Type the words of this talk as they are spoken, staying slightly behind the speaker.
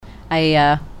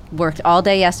I worked all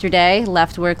day yesterday,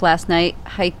 left work last night,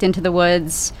 hiked into the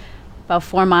woods, about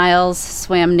 4 miles,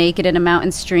 swam naked in a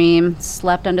mountain stream,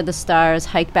 slept under the stars,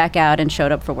 hiked back out, and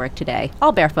showed up for work today,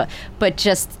 all barefoot. But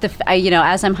just,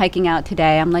 as I'm hiking out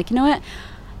today, I'm like, you know what?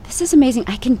 This is amazing.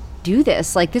 I can do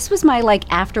this. Like, this was my,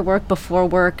 after work, before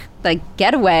work,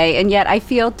 getaway, and yet I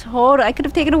feel I could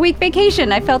have taken a week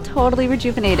vacation. I felt totally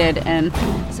rejuvenated, and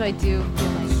so I do feel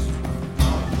like...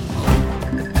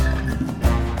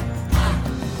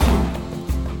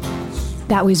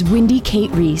 That was Wendy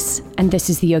Kate Reese, and this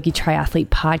is the Yogi Triathlete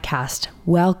Podcast.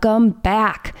 Welcome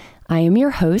back. I am your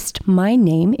host. My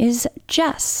name is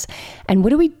Jess. And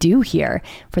what do we do here?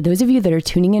 For those of you that are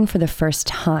tuning in for the first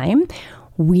time,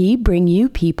 we bring you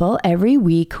people every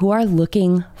week who are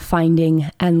looking, finding,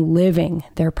 and living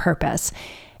their purpose.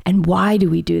 And why do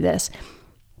we do this?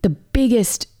 The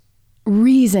biggest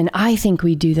reason I think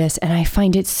we do this, and I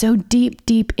find it so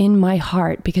deep in my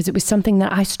heart, because it was something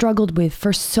that I struggled with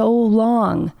for so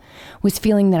long, was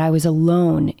feeling that I was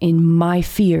alone in my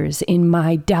fears, in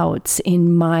my doubts,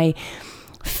 in my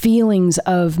feelings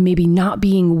of maybe not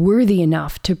being worthy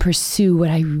enough to pursue what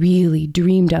I really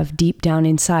dreamed of deep down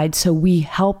inside. So we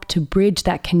help to bridge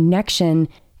that connection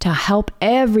to help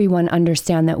everyone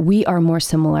understand that we are more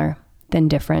similar than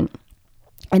different,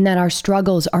 and that our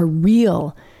struggles are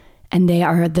real. And they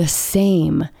are the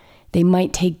same. They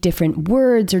might take different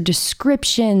words or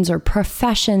descriptions or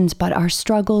professions, but our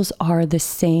struggles are the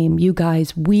same. You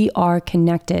guys, we are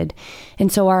connected.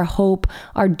 And so our hope,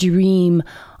 our dream,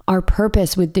 our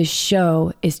purpose with this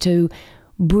show is to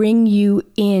bring you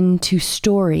into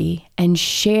story and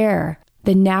share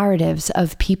the narratives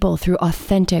of people through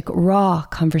authentic, raw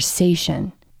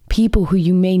conversation. People who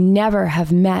you may never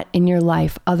have met in your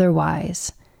life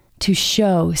otherwise. To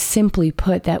show, simply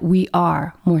put, that we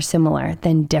are more similar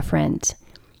than different.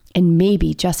 And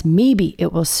maybe, just maybe,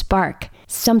 it will spark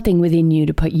something within you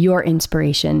to put your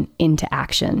inspiration into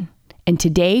action. And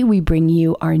today we bring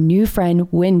you our new friend,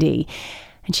 Wendy.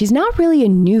 And she's not really a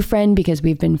new friend because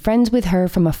we've been friends with her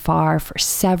from afar for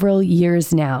several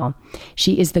years now.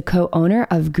 She is the co-owner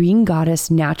of Green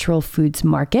Goddess Natural Foods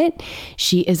Market.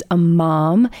 She is a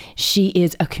mom. She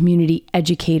is a community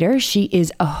educator. She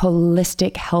is a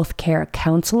holistic healthcare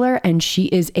counselor, and she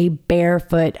is a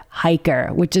barefoot hiker,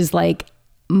 which is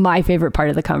my favorite part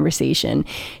of the conversation.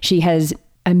 She has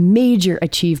a major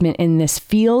achievement in this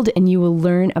field, and you will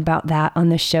learn about that on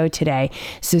the show today.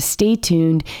 So stay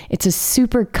tuned. It's a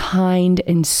super kind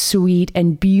and sweet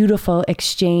and beautiful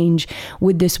exchange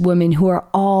with this woman who are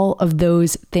all of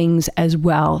those things as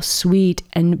well, sweet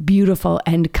and beautiful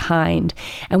and kind.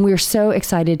 And we're so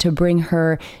excited to bring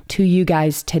her to you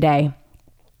guys today.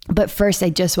 But first,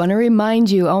 I just want to remind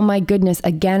you, oh my goodness,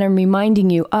 again, I'm reminding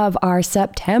you of our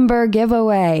September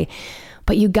giveaway.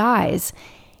 But you guys,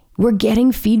 we're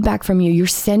getting feedback from you. You're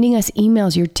sending us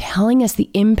emails. You're telling us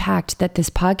the impact that this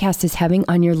podcast is having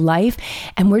on your life.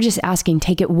 And we're just asking,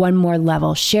 take it one more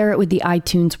level. Share it with the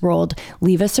iTunes world.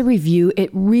 Leave us a review.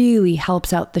 It really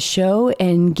helps out the show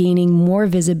and gaining more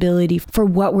visibility for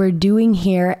what we're doing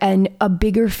here and a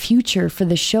bigger future for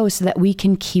the show so that we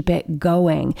can keep it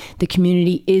going. The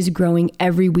community is growing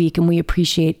every week, and we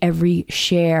appreciate every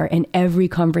share and every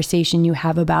conversation you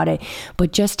have about it.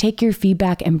 But just take your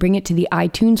feedback and bring it to the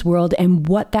iTunes world. And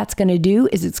what that's going to do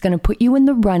is it's going to put you in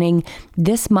the running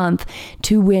this month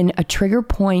to win a Trigger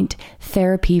Point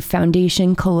Therapy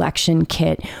Foundation Collection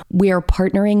Kit. We are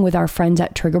partnering with our friends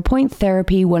at Trigger Point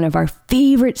Therapy, one of our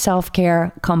favorite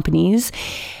self-care companies.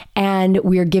 And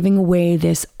we are giving away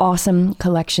this awesome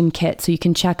collection kit. So you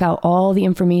can check out all the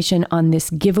information on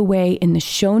this giveaway in the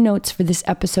show notes for this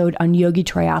episode on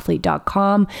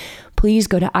yogitriathlete.com. Please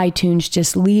go to iTunes,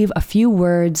 just leave a few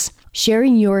words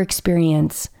sharing your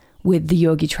experience with the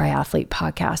Yogi Triathlete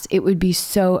Podcast. It would be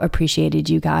so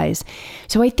appreciated, you guys.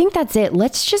 So I think that's it.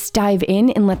 Let's just dive in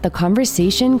and let the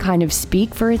conversation kind of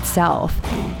speak for itself.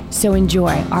 So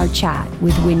enjoy our chat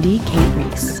with Wendy Kate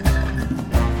Reese.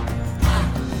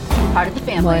 Part of the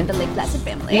family, the Lake Placid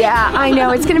family. Yeah, I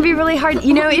know. It's going to be really hard.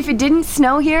 You know, if it didn't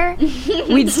snow here,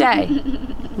 we'd stay.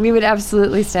 We would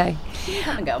absolutely stay.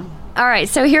 Come and go. All right,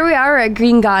 so here we are at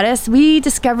Green Goddess. We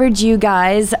discovered you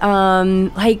guys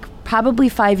probably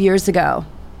 5 years ago.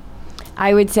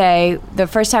 I would say the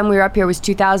first time we were up here was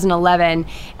 2011,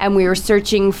 and we were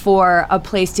searching for a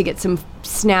place to get some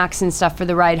snacks and stuff for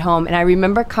the ride home. And I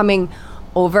remember coming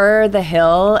over the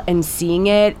hill and seeing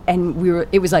it, and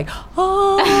it was like,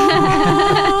 oh.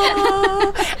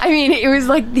 I mean, it was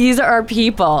like, these are our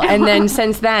people. And then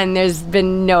since then, there's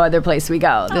been no other place we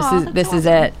go. This is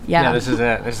it. Yeah, this is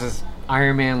it.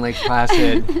 Ironman Lake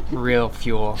Placid, real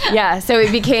fuel. Yeah, so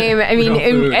it became, I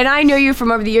mean, and I know you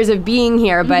from over the years of being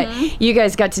here, but you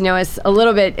guys got to know us a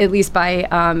little bit, at least by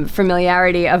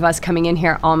familiarity of us coming in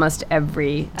here almost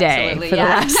every day for the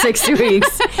last 6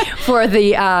 weeks for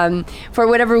the for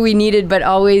whatever we needed, but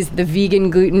always the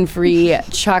vegan, gluten-free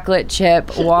chocolate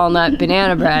chip walnut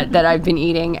banana bread that I've been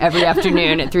eating every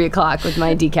afternoon at 3 o'clock with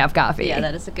my decaf coffee. Yeah,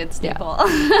 that is a good staple.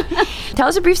 Yeah. Tell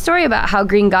us a brief story about how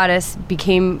Green Goddess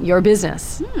became your business.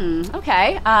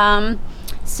 Okay.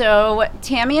 So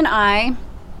Tammy and I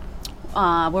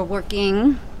were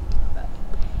working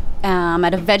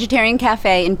at a vegetarian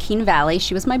cafe in Keene Valley.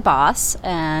 She was my boss,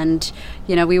 and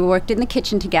we worked in the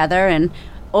kitchen together. And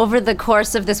over the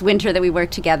course of this winter that we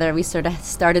worked together, we sort of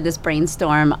started this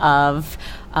brainstorm of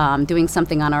doing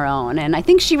something on our own. And I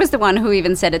think she was the one who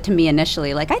even said it to me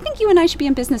initially, like, I think you and I should be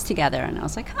in business together. And I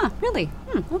was like, huh, really?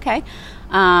 Okay.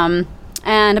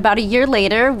 And about a year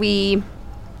later, we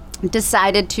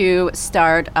decided to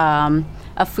start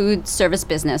a food service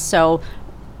business. So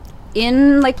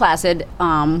in Lake Placid,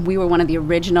 we were one of the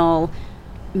original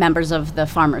members of the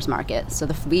farmers market. So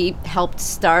we helped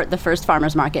start the first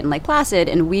farmers market in Lake Placid,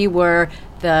 and we were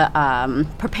the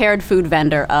prepared food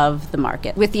vendor of the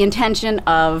market, with the intention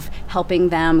of helping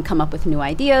them come up with new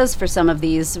ideas for some of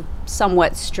these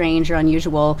somewhat strange or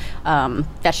unusual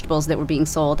vegetables that were being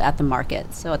sold at the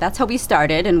market. So that's how we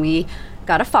started, and we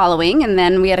got a following, and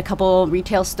then we had a couple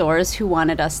retail stores who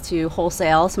wanted us to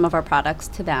wholesale some of our products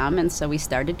to them, and so we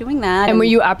started doing that. And were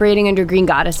you operating under Green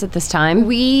Goddess at this time?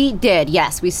 We did,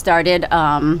 yes. We started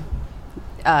Green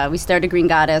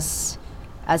Goddess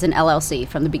as an LLC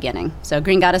from the beginning. So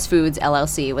Green Goddess Foods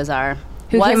LLC was our...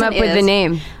 Who came up with the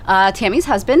name? Tammy's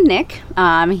husband, Nick.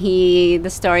 The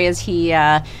story is he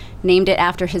named it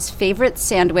after his favorite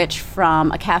sandwich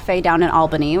from a cafe down in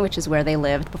Albany, which is where they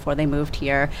lived before they moved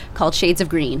here, called Shades of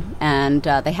Green. And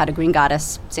they had a Green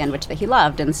Goddess sandwich that he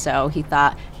loved, and so he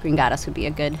thought Green Goddess would be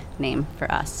a good name for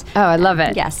us. Oh, I love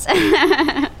it. Yes.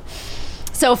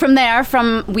 So from there,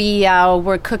 we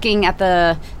were cooking at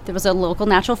there was a local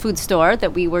natural food store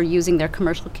that we were using their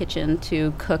commercial kitchen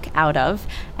to cook out of.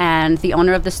 And the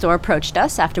owner of the store approached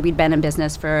us after we'd been in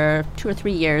business for 2 or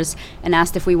 3 years and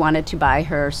asked if we wanted to buy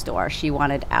her store. She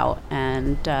wanted out.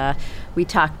 And we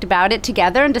talked about it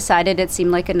together and decided it seemed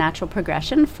like a natural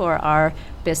progression for our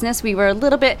business. We were a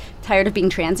little bit tired of being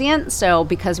transient. So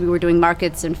because we were doing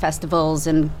markets and festivals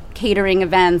and catering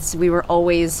events, we were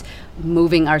always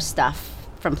moving our stuff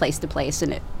from place to place,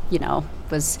 and it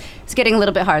was getting a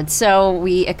little bit hard. So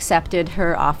we accepted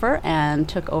her offer and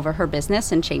took over her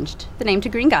business and changed the name to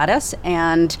Green Goddess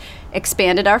and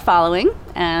expanded our following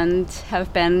and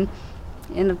have been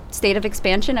in a state of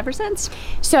expansion ever since.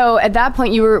 So at that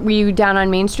point, were you down on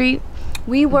Main Street?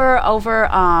 We were over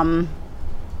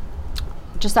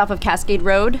just off of Cascade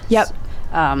Road. Yep.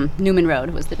 Newman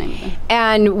Road was the name of it.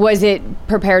 And was it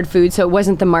prepared food, so it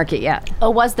wasn't the market yet? Oh,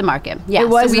 it was the market. Yeah, it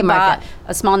was the market. Bought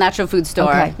a small natural food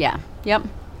store. Okay. Yeah, yep,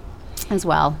 as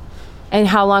well. And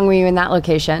how long were you in that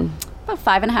location? About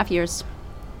 5.5 years.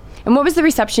 And what was the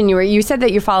reception you said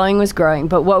that your following was growing,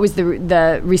 but what was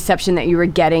the reception that you were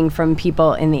getting from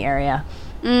people in the area?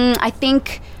 I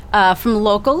think from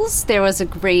locals, there was a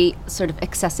great sort of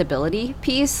accessibility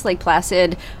piece. Lake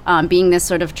Placid, being this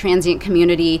sort of transient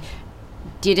community,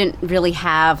 didn't really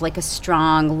have like a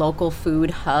strong local food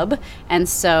hub, and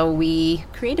so we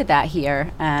created that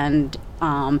here, and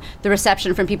the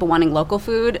reception from people wanting local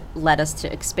food led us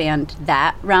to expand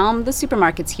that realm. The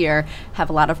supermarkets here have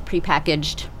a lot of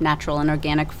prepackaged natural and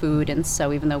organic food, and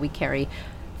so even though we carry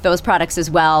those products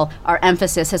as well, our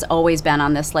emphasis has always been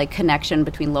on this like connection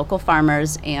between local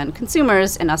farmers and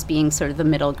consumers, and us being sort of the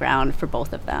middle ground for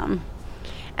both of them.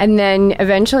 And then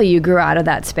eventually you grew out of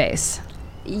that space.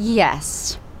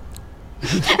 Yes.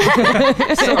 Sounds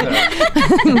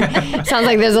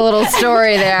like there's a little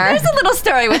story there. There's a little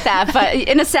story with that, but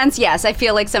in a sense, yes. I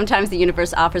feel like sometimes the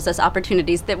universe offers us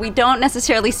opportunities that we don't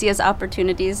necessarily see as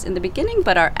opportunities in the beginning,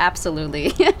 but are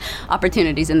absolutely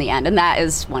opportunities in the end, and that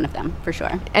is one of them, for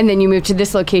sure. And then you moved to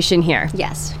this location here.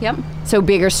 Yes, yep. So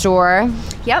bigger store.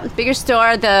 Yep, bigger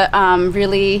store. The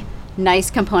really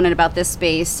nice component about this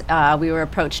space, we were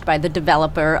approached by the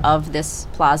developer of this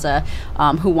plaza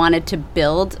who wanted to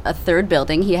build a third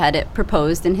building. He had it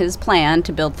proposed in his plan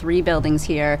to build 3 buildings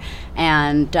here,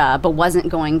 and but wasn't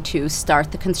going to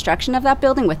start the construction of that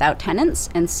building without tenants.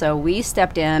 And so we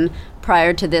stepped in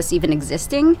prior to this even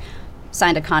existing,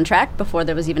 signed a contract before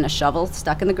there was even a shovel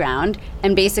stuck in the ground,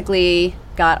 and basically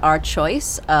got our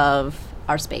choice of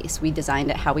our space. We designed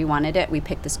it how we wanted it. We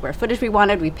picked the square footage we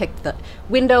wanted. We picked the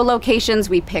window locations.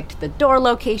 We picked the door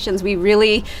locations. We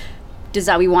really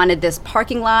we wanted this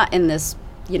parking lot and this,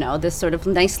 this sort of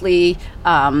nicely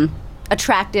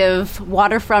attractive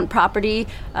waterfront property.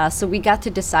 So we got to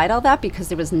decide all that because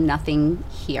there was nothing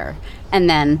here. And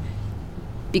then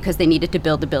because they needed to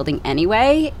build the building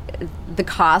anyway, the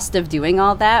cost of doing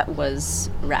all that was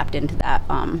wrapped into that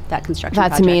construction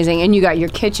That's project. amazing. And you got your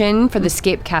kitchen for the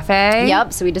Scape Cafe.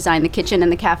 Yep. So we designed the kitchen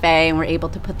and the cafe, and we're able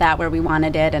to put that where we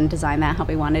wanted it and design that how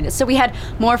we wanted it. So we had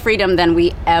more freedom than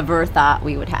we ever thought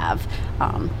we would have.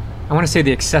 I want to say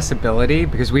the accessibility,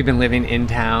 because we've been living in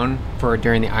town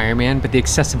during the Ironman, but the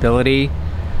accessibility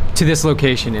to this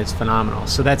location is phenomenal.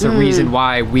 So that's a reason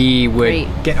why we would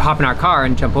hop in our car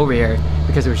and jump over here,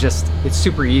 because it's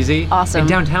super easy. Awesome. And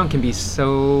downtown can be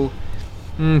so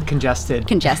congested.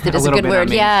 Congested is a good word.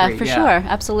 Yeah, for sure.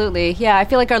 Absolutely. Yeah, I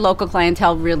feel like our local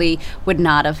clientele really would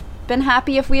not have been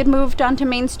happy if we had moved onto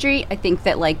Main Street. I think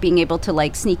that being able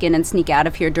to sneak in and sneak out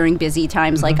of here during busy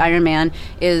times like Ironman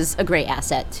is a great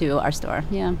asset to our store.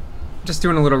 Yeah. Just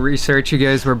doing a little research, you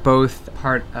guys were both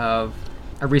part of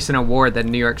a recent award, the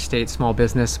New York State Small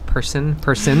Business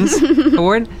Persons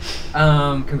Award.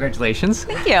 Congratulations.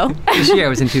 Thank you. This year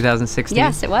was in 2016.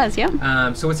 Yes, it was,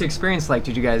 yeah. So what's the experience like?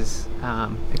 Did you guys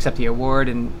accept the award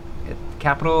at the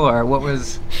Capitol, or what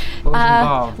was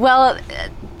involved? Well,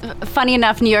 funny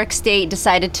enough, New York State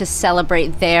decided to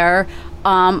celebrate their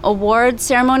award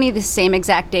ceremony the same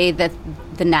exact day that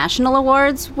the national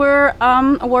awards were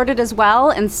awarded as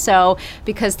well. And so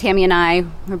because Tammy and I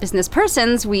were business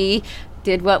persons, we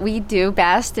did what we do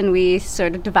best, and we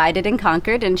sort of divided and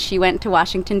conquered, and she went to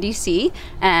Washington, D.C.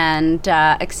 and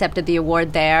accepted the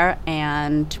award there,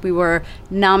 and we were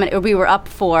up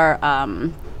for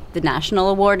the national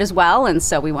award as well, and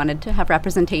so we wanted to have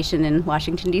representation in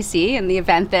Washington, D.C. in the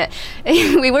event that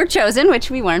we were chosen, which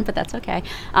we weren't, but that's okay.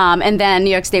 And then New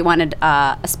York State wanted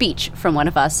a speech from one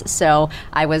of us, so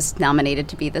I was nominated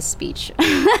to be the speech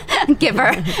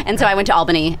giver, and so I went to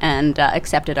Albany and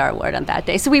accepted our award on that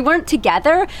day. So we weren't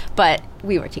together, but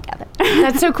we were together.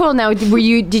 That's so cool. Now,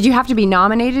 did you have to be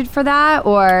nominated for that,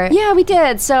 or? Yeah, we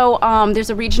did. So there's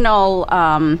a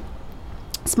regional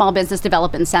Small Business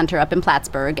Development Center up in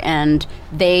Plattsburgh, and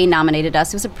they nominated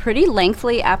us. It was a pretty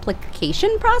lengthy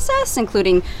application process,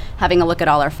 including having a look at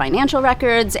all our financial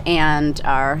records and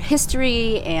our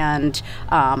history and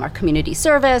our community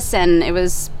service, and it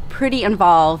was pretty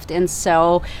involved. And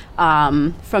so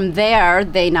from there,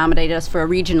 they nominated us for a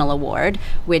regional award,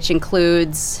 which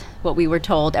includes what we were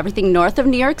told, everything north of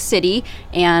New York City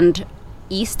and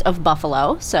east of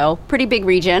Buffalo, so pretty big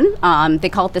region. They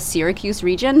call it the Syracuse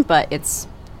region, but it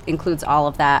includes all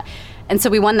of that. And so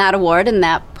we won that award, and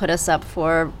that put us up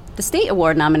for the state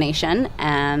award nomination,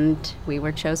 and we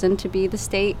were chosen to be the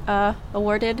state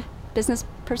awarded Business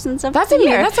Persons of the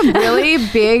Year. That's a really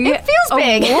big it feels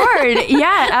big. award.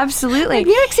 Yeah, absolutely.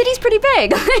 New York City's pretty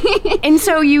big. And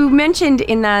so you mentioned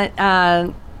in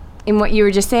that in what you were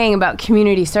just saying about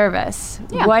community service.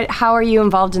 Yeah. How are you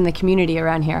involved in the community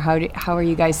around here? How are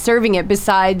you guys serving it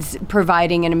besides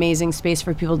providing an amazing space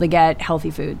for people to get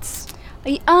healthy foods?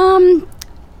 A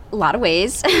lot of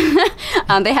ways.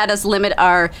 They had us limit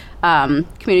our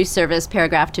community service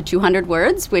paragraph to 200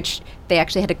 words, which they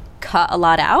actually had to cut a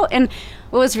lot out. And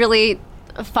what was really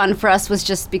fun for us was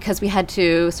just because we had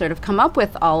to sort of come up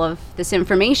with all of this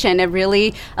information, it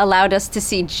really allowed us to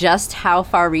see just how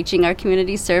far-reaching our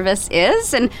community service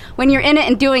is. And when you're in it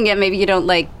and doing it, maybe you don't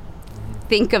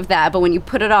think of that, but when you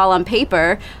put it all on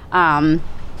paper,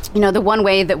 the one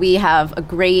way that we have a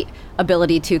great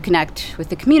ability to connect with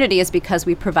the community is because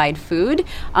we provide food.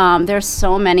 There's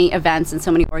so many events and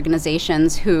so many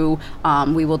organizations who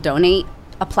we will donate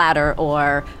a platter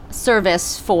or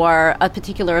service for a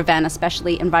particular event,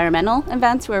 especially environmental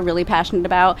events we're really passionate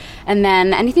about. And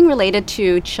then anything related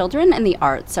to children and the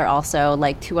arts are also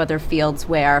two other fields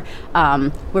where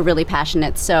we're really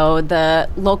passionate. So the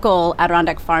local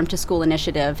Adirondack Farm to School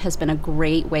initiative has been a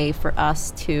great way for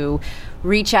us to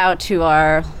reach out to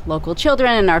our local children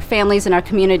and our families and our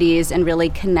communities and really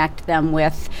connect them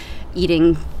with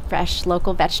eating fresh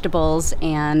local vegetables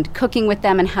and cooking with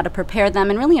them and how to prepare them,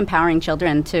 and really empowering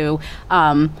children to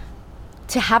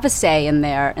have a say in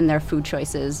their food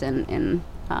choices and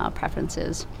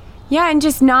preferences. Yeah, and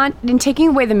just and taking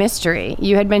away the mystery.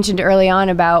 You had mentioned early on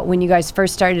about when you guys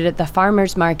first started at the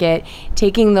farmers market,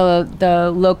 taking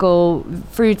the local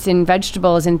fruits and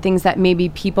vegetables and things that maybe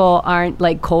people aren't,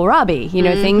 like kohlrabi,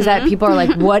 things that people are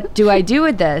like, what do I do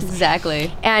with this? Exactly.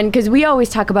 And because we always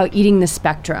talk about eating the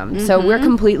spectrum. So we're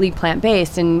completely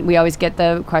plant-based, and we always get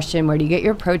the question, where do you get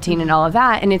your protein and all of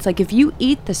that? And it's like, if you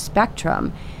eat the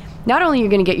spectrum, not only are you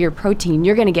going to get your protein,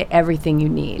 you're going to get everything you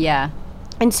need. Yeah.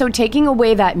 And so taking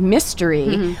away that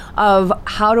mystery of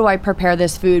how do I prepare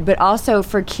this food, but also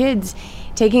for kids,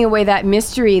 taking away that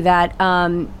mystery that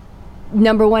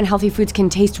number one, healthy foods can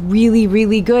taste really,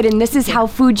 really good. And this is how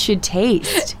food should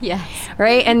taste. Yes.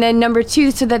 Right? And then number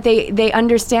two, so that they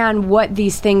understand what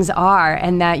these things are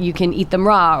and that you can eat them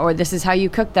raw, or this is how you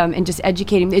cook them, and just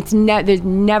educating. There's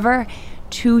never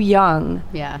too young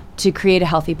to create a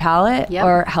healthy palate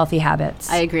or healthy habits.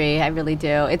 I agree. I really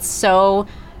do. It's so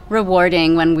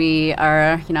rewarding when we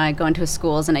are, I go into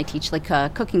schools and I teach like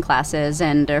cooking classes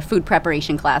or food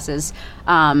preparation classes.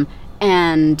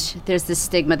 And there's this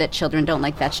stigma that children don't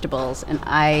like vegetables. And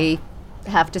I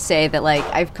have to say that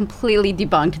I've completely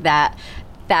debunked that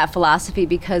philosophy,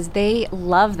 because they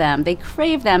love them, they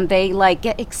crave them, they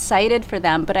get excited for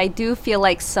them. But I do feel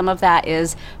like some of that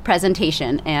is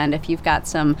presentation. And if you've got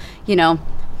some,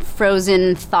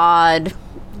 frozen, thawed,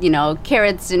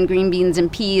 carrots and green beans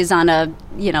and peas on a,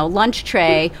 lunch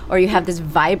tray, or you have this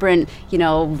vibrant,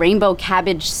 rainbow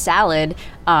cabbage salad,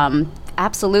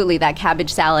 absolutely that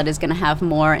cabbage salad is going to have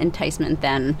more enticement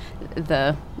than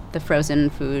the frozen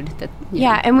food that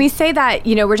and we say that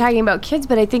we're talking about kids,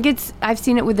 but I think I've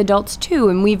seen it with adults too,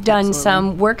 and we've done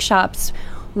some workshops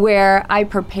where I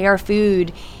prepare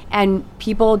food and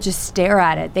people just stare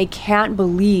at it. They can't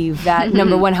believe that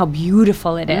number one, how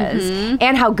beautiful it is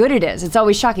and how good it is. It's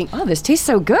always shocking. Oh, this tastes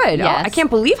so good. Yes. Oh, I can't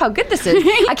believe how good this is.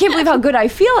 I can't believe how good I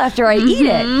feel after I eat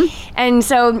it. And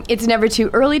so it's never too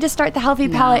early to start the healthy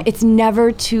palate. It's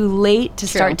never too late to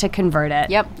start to convert it.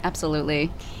 Yep, absolutely.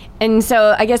 And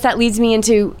so I guess that leads me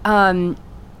into,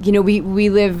 we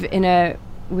live in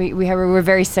we're a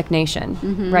very sick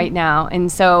nation right now. And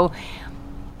so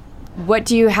what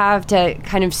do you have to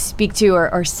kind of speak to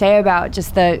or say about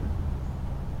just the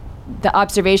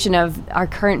observation of our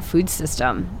current food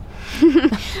system?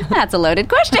 That's a loaded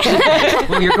question.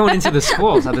 Well, you're going into the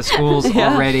schools. Are the schools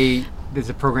already, there's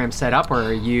a program set up, or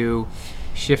are you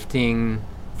shifting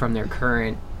from their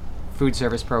current food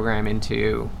service program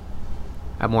into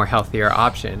a more healthier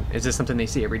option? Is this something they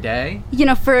see every day?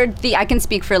 I can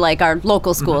speak for our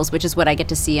local schools, which is what I get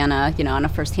to see on a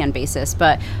firsthand basis.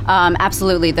 But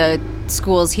absolutely, the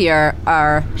schools here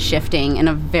are shifting in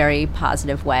a very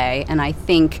positive way. And I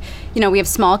think, we have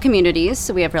small communities,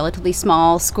 so we have relatively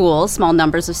small schools, small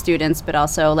numbers of students, but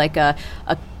also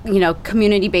a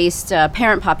community-based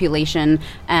parent population.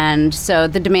 And so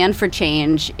the demand for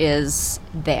change is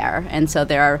there. And so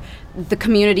the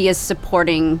community is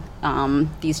supporting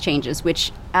these changes,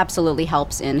 which absolutely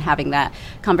helps in having that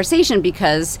conversation,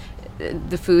 because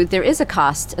there is a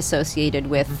cost associated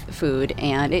with food,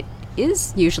 and it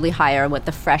is usually higher with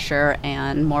the fresher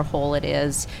and more whole it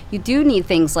is. You do need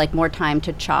things like more time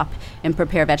to chop and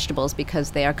prepare vegetables,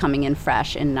 because they are coming in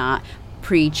fresh and not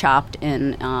pre-chopped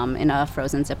in a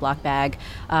frozen Ziploc bag.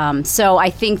 So I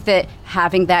think that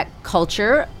having that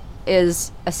culture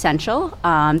is essential.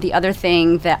 The other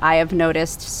thing that I have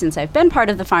noticed since I've been part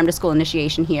of the Farm to School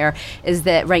initiation here is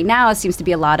that right now it seems to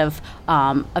be a lot of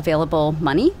available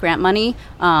money, grant money,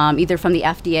 either from the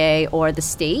FDA or the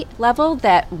state level,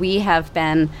 that we have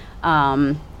been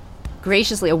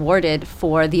graciously awarded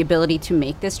for the ability to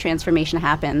make this transformation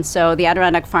happen. So the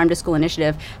Adirondack Farm to School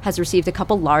Initiative has received a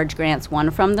couple large grants, one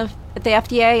from the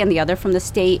FDA and the other from the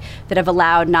state, that have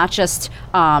allowed not just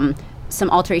some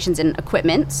alterations in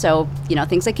equipment, so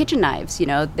things like kitchen knives.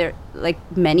 They're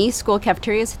many school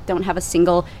cafeterias don't have a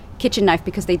single kitchen knife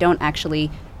because they don't actually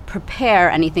prepare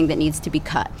anything that needs to be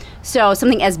cut. So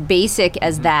something as basic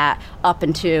as that, up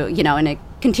into and it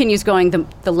continues going,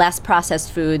 the less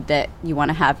processed food that you want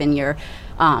to have in your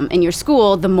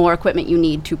school, the more equipment you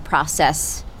need to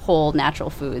process whole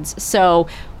natural foods. So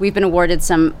we've been awarded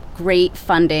some great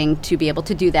funding to be able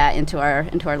to do that into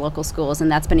our local schools,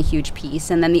 and that's been a huge piece.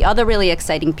 And then the other really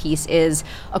exciting piece is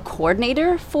a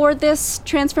coordinator for this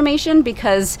transformation,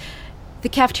 because the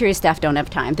cafeteria staff don't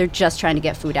have time. They're just trying to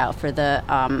get food out for the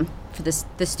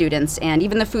students, and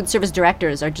even the food service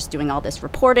directors are just doing all this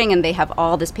reporting, and they have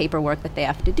all this paperwork that they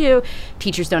have to do.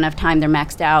 Teachers don't have time, they're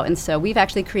maxed out. And so we've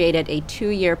actually created a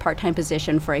 2-year part-time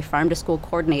position for a farm to school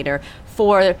coordinator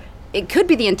for, it could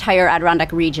be the entire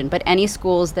Adirondack region, but any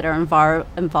schools that are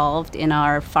involved in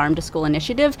our farm to school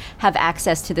initiative have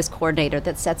access to this coordinator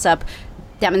that sets up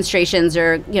demonstrations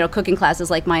or cooking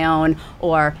classes like my own,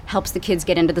 or helps the kids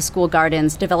get into the school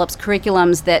gardens, develops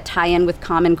curriculums that tie in with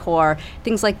Common Core,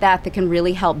 things like that can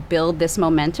really help build this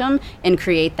momentum and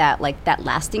create that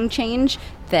lasting change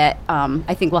that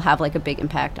I think will have a big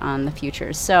impact on the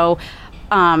future. So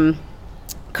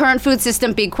current food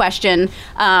system, big question.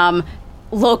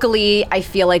 Locally, I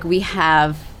feel like we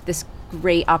have this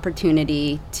great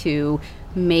opportunity to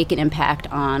make an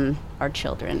impact on our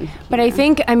children. But I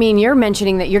think, I mean, you're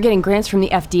mentioning that you're getting grants from the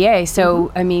FDA.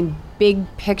 So, I mean, big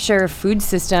picture food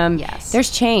system, Yes. there's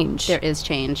change. There is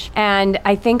change. And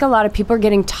I think a lot of people are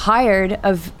getting tired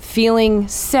of feeling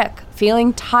sick,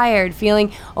 feeling tired,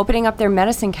 opening up their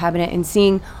medicine cabinet and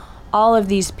seeing all of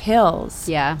these pills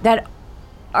Yeah. that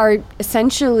are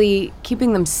essentially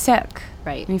keeping them sick.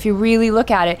 Right. I mean, if you really look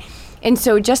at it. And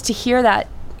so just to hear that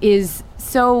is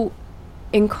so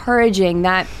encouraging,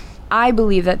 that I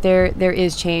believe that there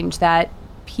is change, that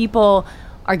people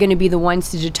are going to be the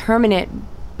ones to determine it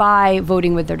by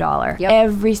voting with their dollar. Yep.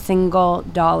 Every single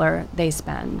dollar they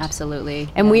spend. Absolutely.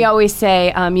 And we always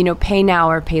say, pay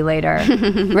now or pay later,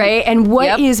 right? And what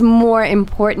Yep. is more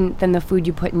important than the food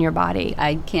you put in your body?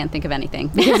 I can't think of anything.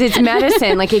 Because it's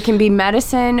medicine. Like, it can be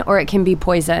medicine or it can be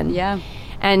poison. Yeah.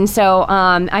 And so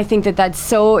I think that that's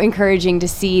so encouraging to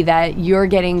see that you're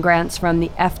getting grants from the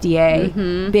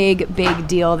FDA. Big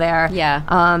deal there.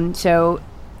 Yeah. So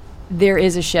there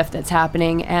is a shift that's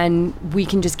happening, and we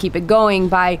can just keep it going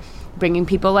by bringing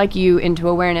people like you into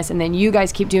awareness, and then you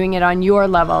guys keep doing it on your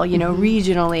level,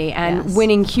 regionally, and Yes.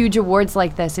 winning huge awards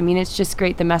like this. I mean, it's just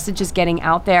great. The message is getting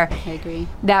out there. I agree.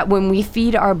 That when we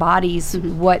feed our bodies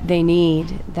what they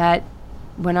need, that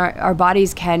when our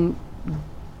bodies can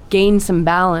gain some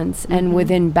balance, and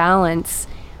within balance,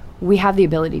 we have the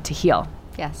ability to heal.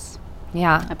 Yes.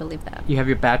 Yeah. I believe that. You have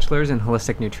your bachelor's in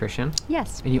holistic nutrition,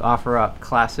 Yes. and you offer up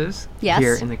classes Yes.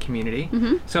 here in the community.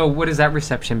 So what has that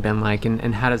reception been like,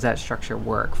 and how does that structure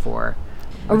work for?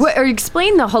 Or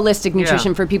explain the holistic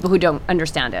nutrition for people who don't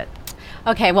understand it.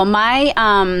 Okay, well,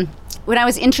 when I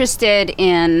was interested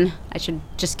in, I should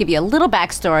just give you a little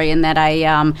backstory in that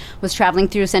I was traveling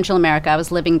through Central America. I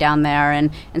was living down there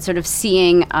and sort of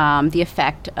seeing the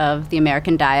effect of the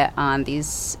American diet on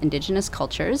these indigenous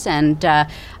cultures. And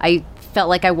I felt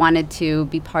like I wanted to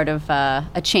be part of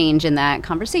a change in that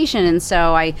conversation. And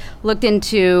so I looked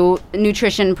into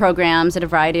nutrition programs at a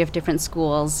variety of different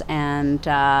schools, and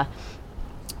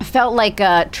felt like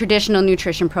a traditional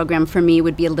nutrition program for me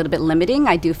would be a little bit limiting.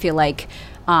 I do feel like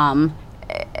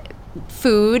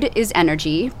food is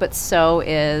energy, but so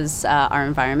is our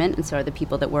environment, and so are the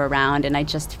people that we're around. And I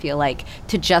just feel like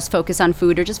to just focus on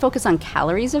food or just focus on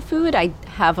calories of food, I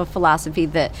have a philosophy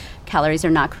that calories are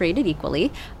not created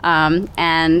equally.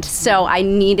 And so I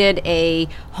needed a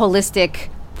holistic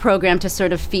program to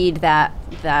sort of feed that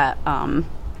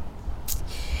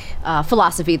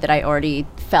philosophy that I already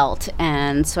felt.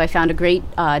 And so I found a great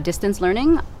distance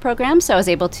learning program. So I was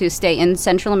able to stay in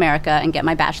Central America and get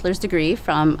my bachelor's degree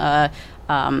from a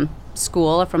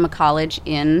school or from a college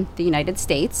in the United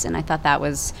States. And I thought that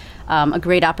was a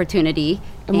great opportunity.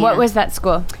 And what was that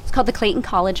school? It's called the Clayton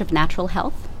College of Natural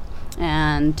Health.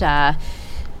 And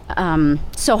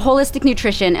so holistic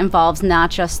nutrition involves not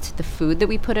just the food that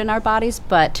we put in our bodies,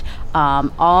 but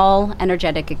all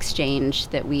energetic exchange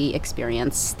that we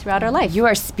experience throughout our life. You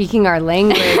are speaking our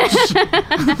language.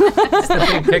 It's the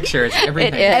big picture. It's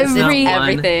everything. It is. It's not Every- one.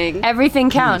 Everything. Everything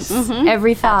counts.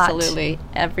 Every thought. Absolutely.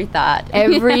 Every thought.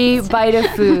 Every bite of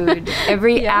food.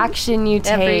 Every Yeah. action you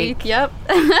take. Yep.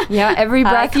 Yeah, every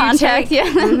breath you contact,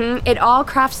 take. yeah. It all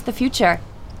crafts the future.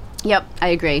 Yep, I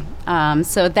agree.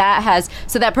 So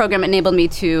that program enabled me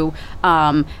to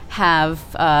have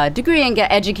a degree and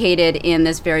get educated in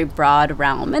this very broad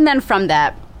realm. And then from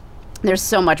that, there's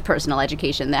so much personal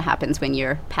education that happens when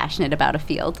you're passionate about a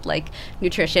field like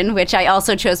nutrition, which I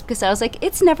also chose because I was like,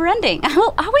 it's never ending. I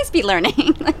will always be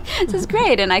learning. This is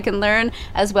great. And I can learn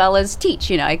as well as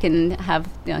teach. I can have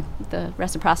the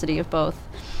reciprocity of both.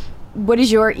 What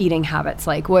is your eating habits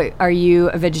like? What are you,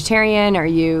 a vegetarian? Are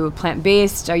you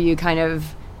plant-based? Do you kind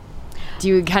of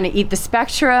eat the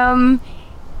spectrum?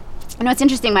 It's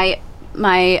interesting.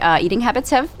 My eating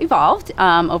habits have evolved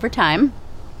over time.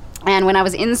 And when I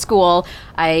was in school,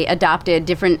 I adopted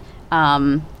different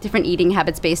eating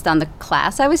habits based on the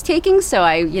class I was taking. So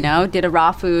I, did a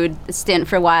raw food stint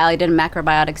for a while. I did a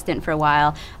macrobiotic stint for a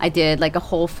while. I did like a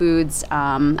whole foods.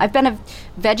 I've been a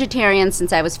vegetarian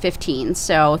since I was 15.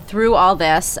 So through all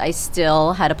this, I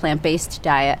still had a plant-based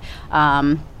diet.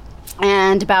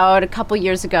 And about a couple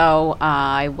years ago,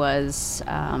 I was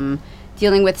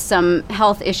dealing with some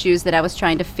health issues that I was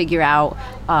trying to figure out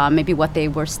maybe what they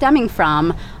were stemming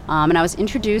from. And I was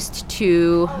introduced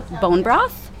to bone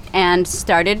broth and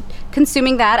started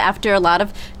consuming that after a lot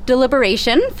of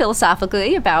deliberation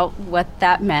philosophically about what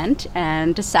that meant,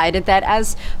 and decided that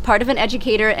as part of an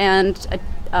educator and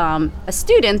a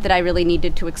student that I really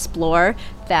needed to explore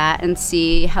that and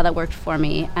see how that worked for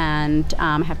me. And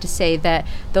I have to say that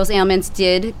those ailments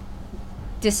did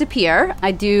disappear.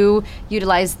 I do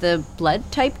utilize the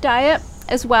blood type diet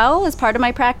as well as part of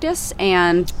my practice.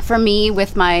 And for me,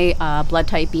 with my blood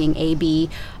type being AB,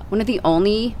 one of the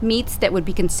only meats that would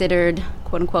be considered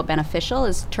quote unquote beneficial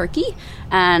is turkey.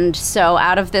 And so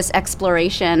out of this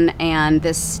exploration and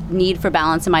this need for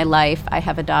balance in my life, I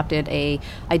have adopted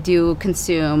I do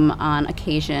consume on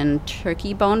occasion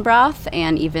turkey bone broth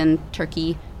and even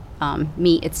turkey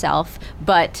meat itself,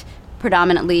 but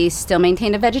predominantly still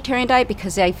maintain a vegetarian diet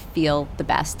because I feel the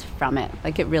best from it.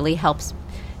 Like it really helps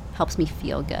me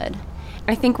feel good.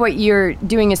 I think what you're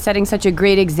doing is setting such a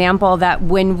great example that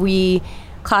when we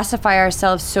classify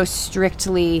ourselves so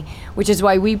strictly, which is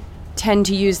why we tend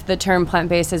to use the term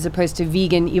plant-based as opposed to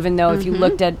vegan, even though if you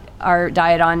looked at our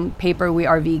diet on paper, we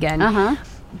are vegan.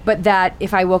 But that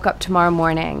if I woke up tomorrow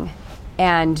morning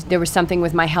and there was something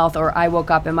with my health, or I woke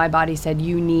up and my body said,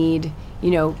 you need,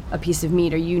 a piece of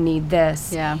meat, or you need this,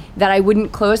 that I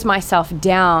wouldn't close myself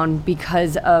down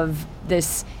because of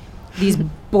these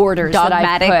borders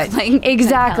dogmatic that I put. Like,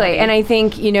 exactly. And I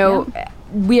think,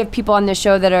 we have people on this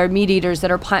show that are meat eaters,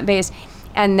 that are plant-based,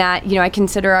 and that, I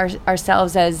consider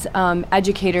ourselves as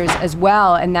educators as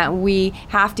well, and that we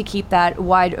have to keep that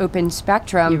wide open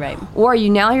spectrum. You're right. Or you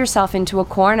nail yourself into a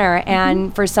corner,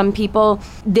 and for some people,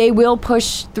 they will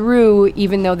push through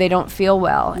even though they don't feel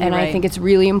well. You're and right. I think it's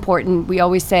really important, we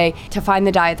always say, to find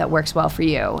the diet that works well for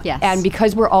you. Yes. And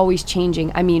because we're always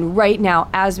changing, I mean, right now,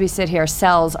 as we sit here,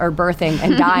 cells are birthing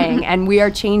and dying, and we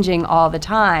are changing all the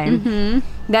time,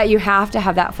 that you have to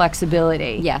have that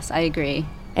flexibility. Yes, I agree.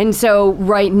 And so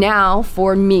right now,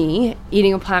 for me,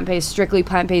 eating a strictly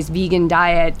plant-based vegan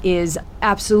diet is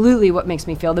absolutely what makes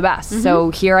me feel the best.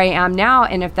 So here I am now,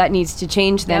 and if that needs to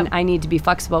change, then I need to be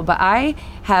flexible. But I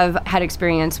have had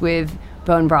experience with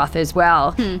bone broth as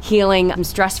well, healing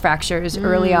stress fractures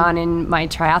early on in my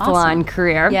triathlon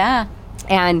career. Yeah.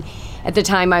 And at the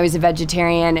time I was a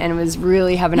vegetarian and was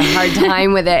really having a hard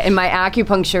time with it. And my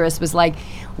acupuncturist was like,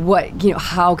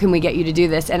 how can we get you to do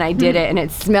this? And I did it, and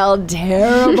it smelled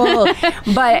terrible.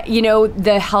 But,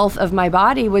 the health of my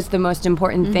body was the most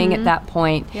important thing at that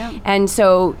point. Yeah. And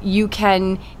so you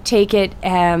can take it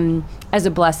as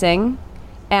a blessing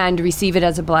and receive it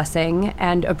as a blessing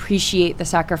and appreciate the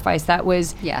sacrifice that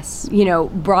was,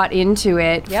 brought into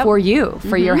it for you,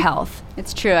 for your health.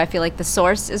 It's true. I feel like the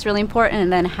source is really important,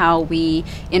 and then how we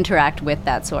interact with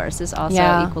that source is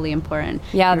also equally important.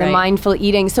 Yeah, the mindful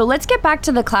eating. So let's get back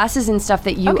to the classes and stuff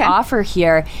that you offer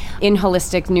here in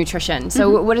holistic nutrition.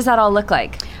 So what does that all look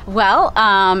like? Well,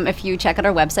 if you check out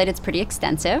our website, it's pretty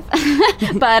extensive.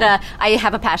 But I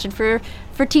have a passion for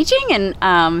teaching,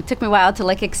 and it took me a while to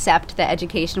accept that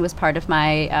education was part of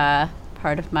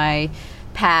my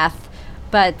path.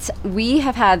 But we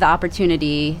have had the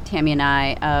opportunity, Tammy and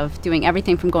I, of doing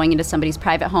everything from going into somebody's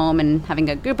private home and having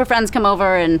a group of friends come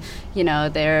over, and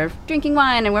they're drinking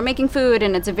wine and we're making food,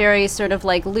 and it's a very sort of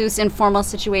loose, informal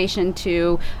situation,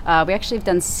 to we actually have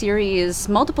done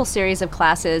multiple series of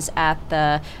classes at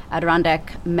the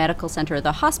Adirondack Medical Center,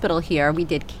 the hospital here. We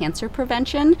did cancer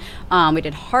prevention, we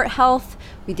did heart health,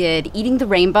 we did Eating the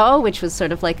Rainbow, which was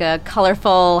sort of like a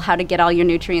colorful, how to get all your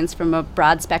nutrients from a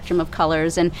broad spectrum of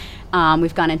colors. And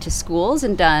we've gone into schools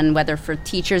and done, whether for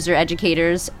teachers or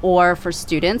educators or for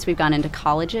students, we've gone into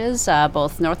colleges,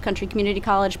 both North Country Community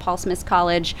College, Paul Smith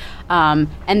College, and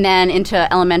then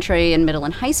into elementary and middle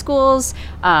and high schools.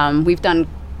 We've done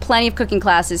plenty of cooking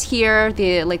classes here.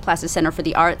 The Lake Placid Center for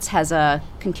the Arts has a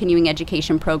continuing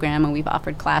education program, and we've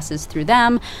offered classes through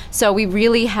them. So we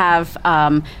really have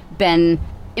been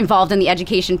involved in the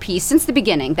education piece since the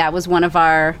beginning. That was one of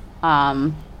our,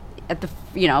 at the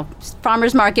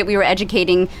farmers market, we were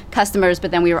educating customers,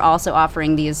 but then we were also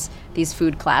offering these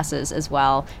food classes as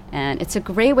well. And it's a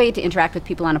great way to interact with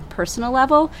people on a personal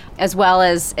level, as well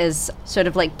as sort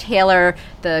of tailor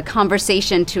the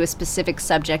conversation to a specific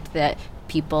subject that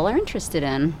people are interested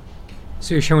in.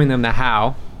 So you're showing them the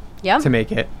how to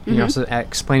make it. And you're also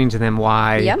explaining to them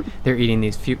why they're eating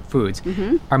these foods.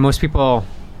 Are most people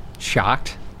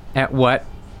shocked at what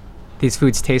these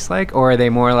foods taste like, or are they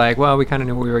more like, well, we kind of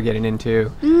knew what we were getting into?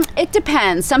 It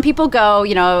depends. Some people go,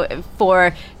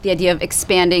 for the idea of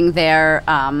expanding their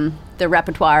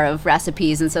repertoire of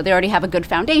recipes, and so they already have a good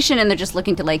foundation and they're just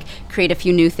looking to create a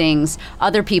few new things.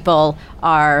 Other people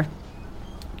are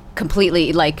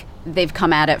completely they've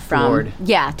come at it from floored.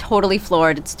 Yeah, totally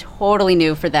floored. It's totally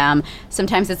new for them.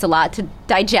 Sometimes it's a lot to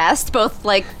digest, both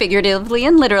figuratively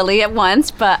and literally at once.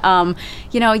 But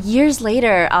years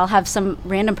later, I'll have some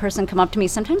random person come up to me,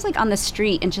 sometimes on the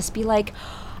street, and just be like,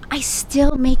 I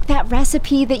still make that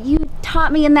recipe that you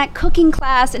taught me in that cooking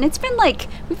class. And it's been like,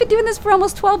 we've been doing this for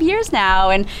almost 12 years now.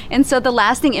 And so the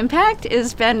lasting impact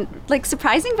has been like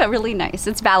surprising, but really nice.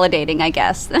 It's validating, I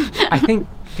guess. I think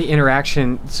the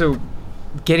interaction, so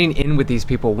getting in with these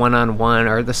people one-on-one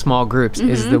or the small groups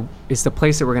is the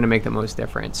place that we're going to make the most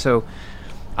difference. So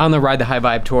on the Ride the High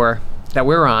Vibe tour that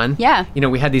we're on,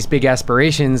 we had these big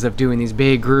aspirations of doing these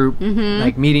big group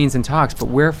like meetings and talks, but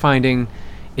we're finding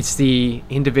it's the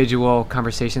individual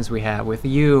conversations we have with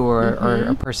you or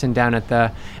a person down at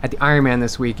the Ironman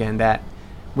this weekend that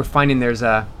we're finding there's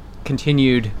a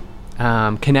continued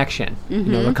connection.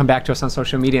 They'll come back to us on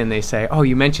social media and they say, "Oh,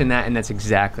 you mentioned that, and that's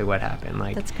exactly what happened."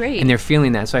 Like, that's great. And they're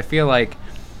feeling that. So I feel like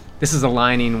this is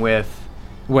aligning with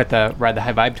what the Ride the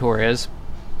High Vibe tour is.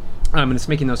 And it's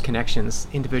making those connections,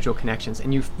 individual connections,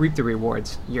 and you reap the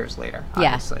rewards years later,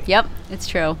 obviously. Yep, it's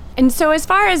true. And so as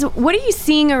far as what are you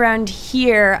seeing around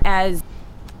here as,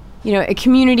 a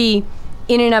community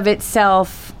in and of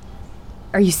itself?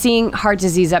 Are you seeing heart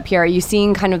disease up here? Are you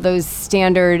seeing kind of those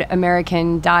standard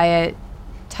American diet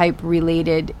type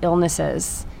related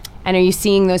illnesses? And are you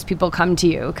seeing those people come to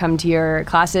your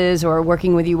classes or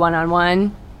working with you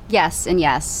one-on-one? Yes and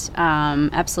yes.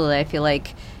 Absolutely. I feel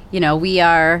like we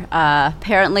are,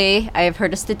 apparently, I have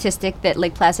heard a statistic that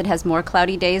Lake Placid has more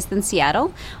cloudy days than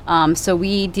Seattle. So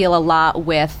we deal a lot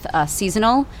with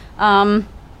seasonal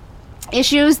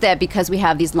issues that because we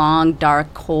have these long,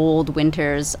 dark, cold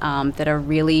winters that are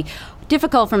really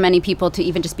difficult for many people to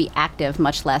even just be active,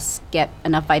 much less get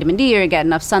enough vitamin D or get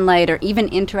enough sunlight or even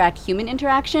human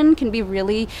interaction can be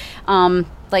really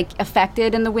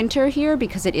affected in the winter here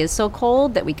because it is so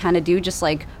cold that we kind of do just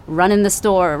like run in the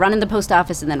store, run in the post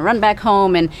office, and then run back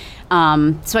home. And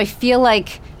so I feel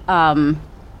like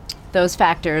those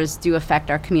factors do affect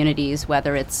our communities,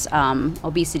 whether it's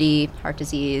obesity, heart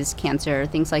disease, cancer,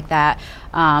 things like that.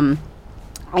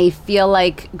 I feel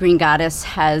like Green Goddess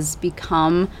has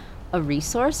become a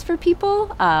resource for people,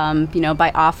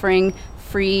 by offering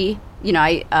free, we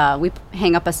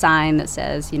hang up a sign that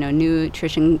says,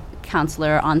 nutrition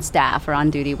counselor on staff or on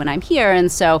duty when I'm here.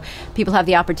 And so people have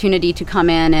the opportunity to come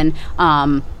in and,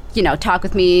 talk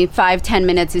with me. 5-10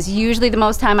 minutes is usually the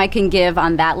most time I can give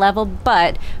on that level.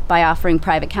 But by offering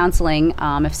private counseling,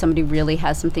 if somebody really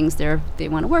has some things they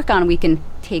want to work on, we can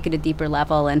take it a deeper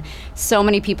level. And so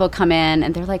many people come in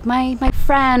and they're like, my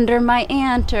friend or my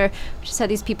aunt, or we just had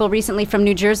these people recently from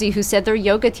New Jersey who said their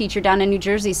yoga teacher down in New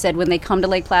Jersey said when they come to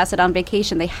Lake Placid on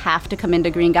vacation, they have to come into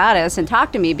Green Goddess and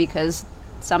talk to me because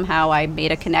somehow I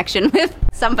made a connection with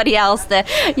somebody else that,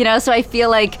 so I feel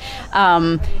like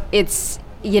it's,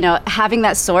 having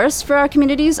that source for our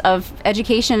communities of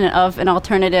education and of an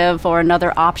alternative or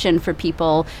another option for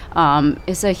people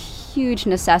is a huge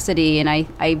necessity. And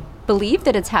I believe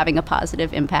that it's having a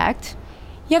positive impact.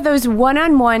 Yeah, those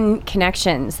one-on-one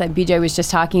connections that BJ was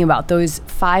just talking about, those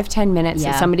 5-10 minutes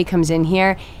that somebody comes in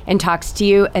here and talks to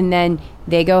you and then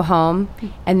they go home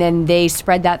and then they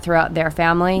spread that throughout their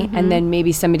family and then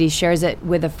maybe somebody shares it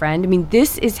with a friend. I mean,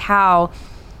 this is how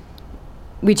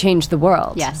we change the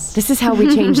world. Yes. This is how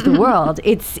we change the world.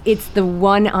 It's the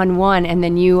one-on-one and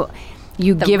then you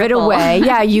give it away.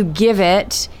 Yeah, you give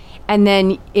it. And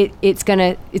then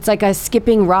it's like a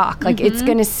skipping rock. Like it's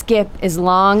gonna skip as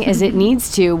long as it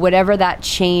needs to, whatever that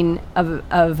chain of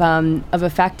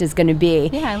effect is gonna be.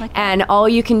 Yeah, I like that. And all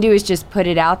you can do is just put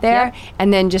it out there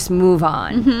and then just move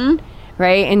on.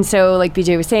 Right? And so like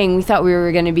BJ was saying, we thought we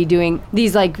were gonna be doing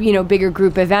these bigger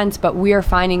group events, but we are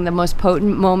finding the most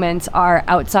potent moments are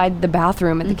outside the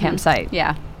bathroom at the campsite.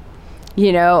 Yeah.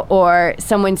 Or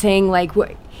someone saying like,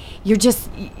 I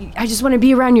just want to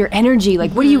be around your energy.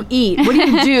 Like, what do you eat? What do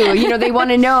you do? They want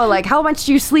to know, like, how much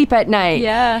do you sleep at night?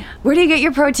 Yeah. Where do you get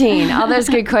your protein? All those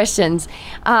good questions.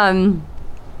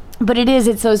 But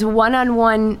it's those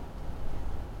one-on-one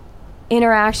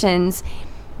interactions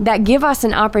that give us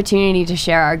an opportunity to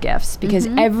share our gifts because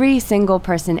every single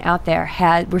person out there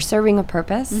we're serving a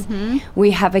purpose.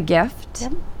 We have a gift.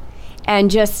 Yep.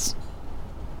 And just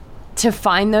to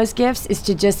find those gifts is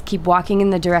to just keep walking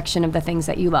in the direction of the things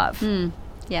that you love.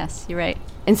 Yes, you're right.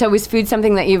 And so was food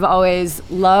something that you've always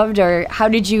loved, or how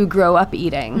did you grow up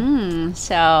eating?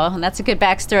 So that's a good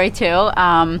backstory too.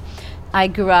 I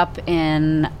grew up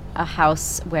in a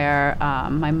house where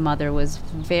my mother was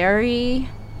very,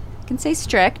 I can say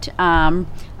strict,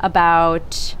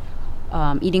 about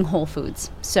eating whole foods.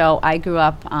 So I grew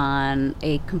up on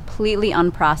a completely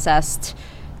unprocessed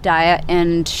diet,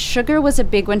 and sugar was a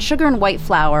big one. Sugar and white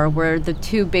flour were the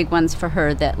two big ones for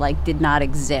her that did not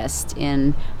exist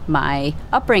in my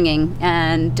upbringing.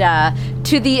 And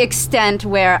to the extent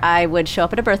where I would show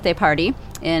up at a birthday party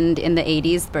And in the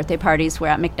 80s, birthday parties were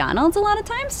at McDonald's a lot of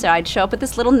times. So I'd show up with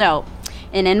this little note.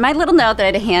 And in my little note that I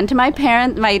had to hand to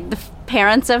the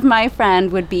parents of my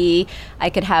friend would be, I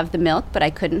could have the milk, but I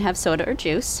couldn't have soda or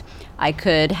juice. I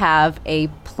could have a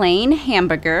plain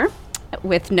hamburger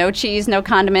with no cheese, no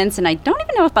condiments, and I don't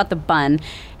even know about the bun.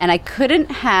 And I couldn't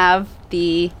have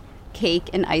the cake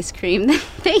and ice cream that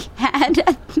they had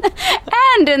at the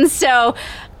end. And so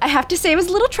I have to say it was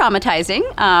a little traumatizing.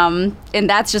 And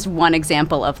that's just one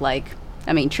example of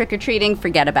trick-or-treating,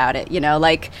 forget about it.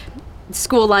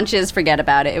 School lunches, forget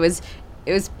about it.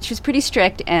 She was pretty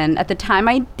strict, and at the time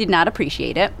I did not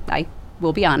appreciate it. I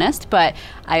will be honest, but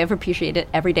I have appreciated it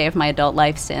every day of my adult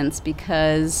life since,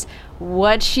 because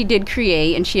what she did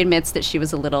create, and she admits that she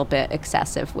was a little bit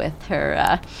excessive with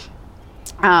her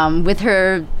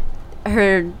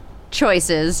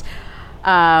choices.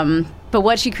 But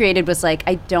what she created was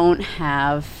I don't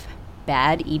have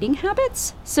bad eating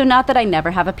habits. So not that I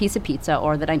never have a piece of pizza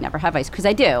or that I never have ice, because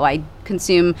I do. I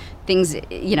consume things,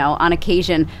 on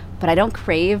occasion, but I don't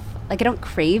crave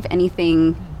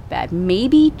anything bad.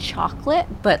 Maybe chocolate,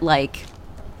 but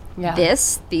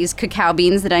these cacao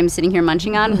beans that I'm sitting here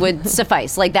munching on would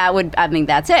suffice.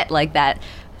 That's it. That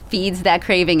feeds that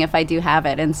craving if I do have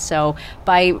it. And so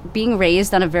by being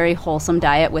raised on a very wholesome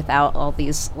diet without all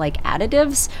these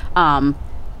additives,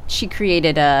 she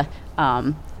created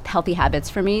healthy habits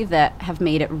for me that have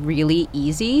made it really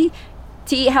easy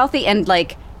to eat healthy. And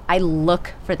I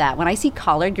look for that. When I see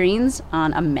collard greens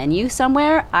on a menu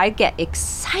somewhere, I get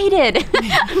excited.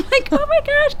 I'm like, oh my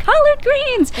gosh, collard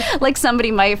greens! Like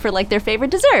somebody might for their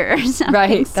favorite dessert or something.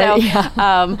 Right. So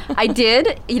I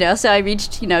did, so I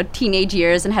reached, teenage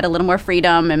years and had a little more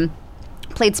freedom and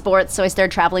played sports. So I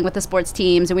started traveling with the sports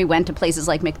teams, and we went to places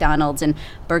like McDonald's and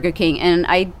Burger King. And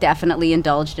I definitely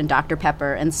indulged in Dr.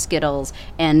 Pepper and Skittles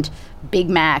and Big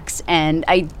Macs. And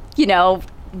I,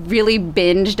 really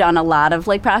binged on a lot of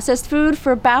processed food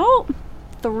for about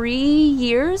 3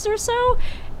 years or so.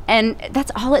 And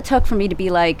that's all it took for me to be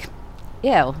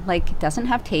ew, it doesn't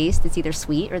have taste. It's either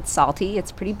sweet or it's salty.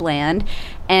 It's pretty bland.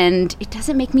 And it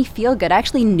doesn't make me feel good. I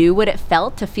actually knew what it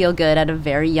felt to feel good at a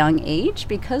very young age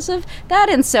because of that.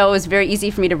 And so it was very easy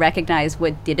for me to recognize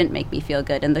what didn't make me feel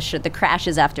good and the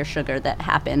crashes after sugar that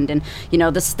happened, and,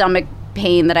 the stomach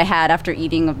pain that I had after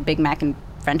eating a Big Mac and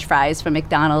French fries from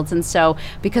McDonald's. And so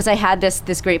because I had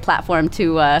this great platform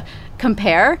to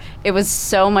compare, it was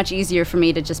so much easier for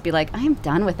me to just be I am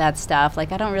done with that stuff. I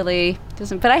don't really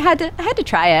but I had to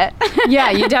try it.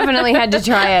 Yeah, you definitely had to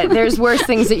try it. There's worse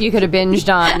things that you could have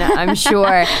binged on, I'm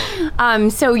sure.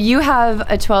 So you have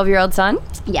a 12-year-old son?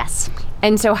 Yes.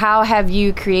 And so how have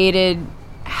you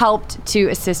helped to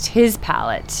assist his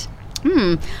palate?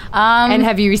 And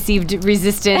have you received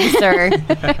resistance, or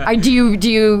do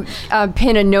you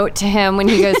pin a note to him when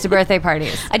he goes to birthday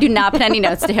parties? I do not pin any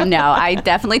notes to him, no. I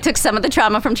definitely took some of the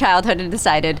trauma from childhood and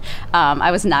decided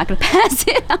I was not going to pass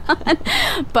it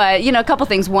on. But, a couple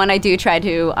things. One, I do try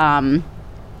to,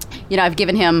 I've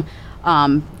given him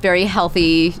very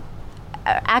healthy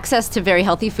access to very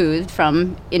healthy food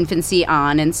from infancy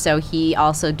on, and so he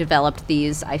also developed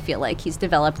these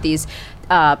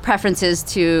preferences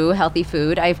to healthy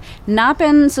food. I've not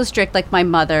been so strict like my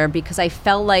mother because I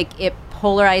felt like it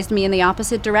polarized me in the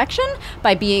opposite direction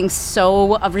by being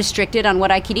so restricted on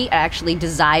what I could eat. I actually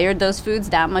desired those foods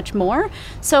that much more.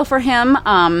 So for him,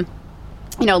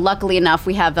 luckily enough,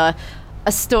 we have a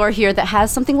store here that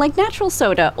has something like natural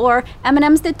soda or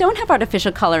M&Ms that don't have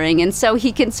artificial coloring, and so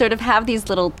he can sort of have these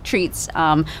little treats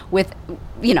with,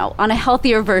 on a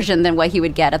healthier version than what he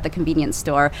would get at the convenience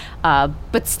store,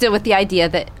 but still with the idea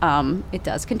that it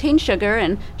does contain sugar,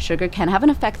 and sugar can have an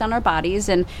effect on our bodies.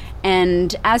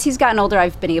 And as he's gotten older,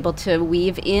 I've been able to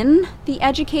weave in the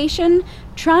education,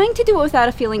 trying to do it without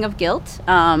a feeling of guilt.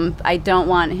 I don't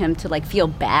want him to feel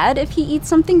bad if he eats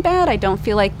something bad. I don't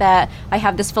feel like that. I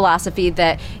have this philosophy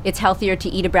that it's healthier to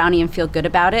eat a brownie and feel good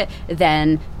about it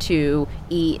than to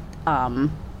eat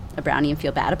a brownie and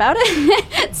feel bad about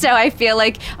it. So I feel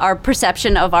like our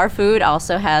perception of our food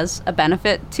also has a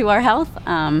benefit to our health.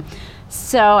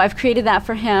 So I've created that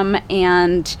for him,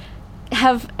 and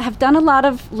have done a lot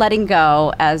of letting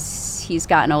go as he's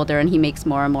gotten older and he makes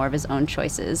more and more of his own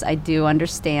choices. I do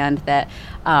understand that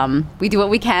we do what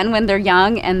we can when they're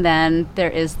young, and then there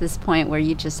is this point where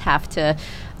you just have to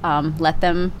let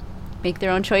them make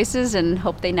their own choices and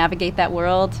hope they navigate that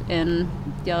world in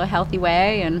a healthy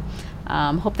way, and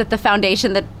hope that the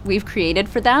foundation that we've created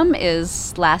for them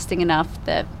is lasting enough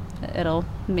that it'll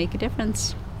make a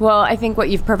difference. Well, I think what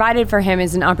you've provided for him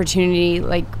is an opportunity,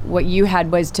 like what you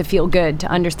had was to feel good, to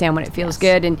understand when it feels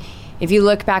good. And if you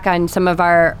look back on some of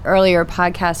our earlier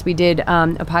podcasts, we did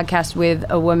a podcast with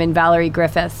a woman, Valerie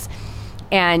Griffiths,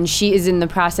 and she is in the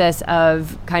process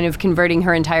of kind of converting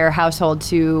her entire household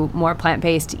to more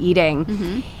plant-based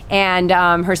eating. And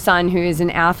her son, who is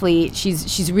an athlete,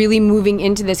 she's really moving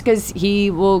into this because he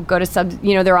will go to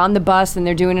they're on the bus and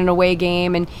they're doing an away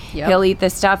game and he'll eat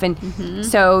this stuff. And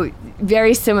so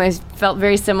very similar, felt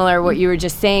very similar what you were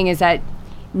just saying, is that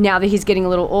now that he's getting a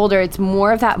little older, it's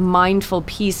more of that mindful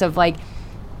piece of like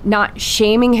not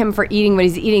shaming him for eating what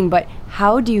he's eating, but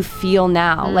how do you feel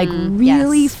now? Like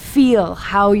really feel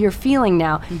how you're feeling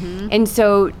now. And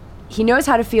so he knows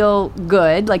how to feel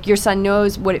good. Like your son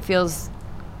knows what it feels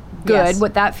good,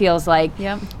 what that feels like.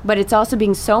 But it's also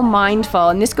being so mindful,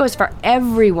 and this goes for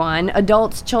everyone,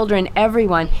 adults, children,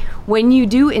 everyone. When you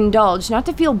do indulge, not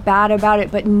to feel bad about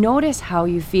it, but notice how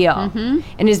you feel.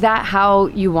 And is that how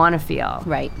you want to feel?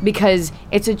 Right. Because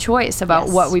it's a choice about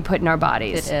what we put in our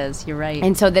bodies. It is. You're right.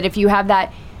 And so that if you have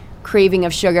that craving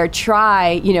of sugar,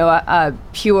 try, a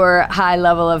pure high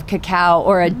level of cacao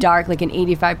or a dark, like an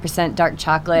 85% dark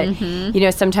chocolate.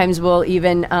 Sometimes we'll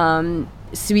even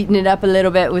sweeten it up a little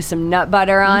bit with some nut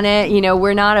butter on it.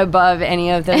 We're not above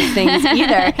any of those things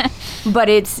either. But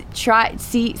it's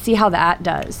see how that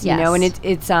does, and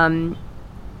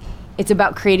it's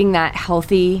about creating that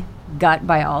healthy gut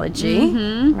biology,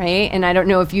 right? And I don't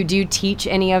know if you do teach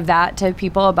any of that to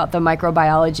people about the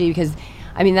microbiology, because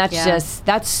I mean,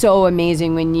 that's so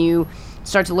amazing when you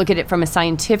start to look at it from a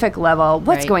scientific level,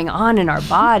 what's going on in our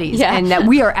bodies, and that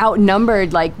we are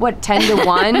outnumbered 10 to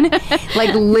 1,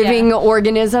 like living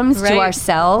organisms to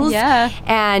ourselves.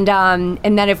 And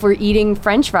that if we're eating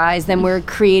French fries, then we're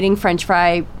creating French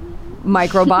fry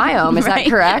microbiome. Is that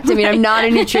correct? I mean, I'm not a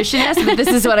nutritionist, but this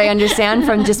is what I understand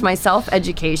from just my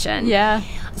self-education.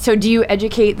 So do you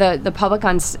educate the public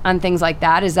on things like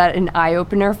that? Is that an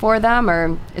eye-opener for them,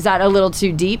 or is that a little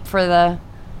too deep for the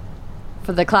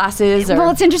classes? Or? Well,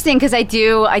 it's interesting because I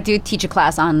do teach a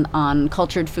class on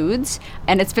cultured foods,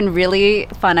 and it's been really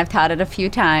fun. I've taught it a few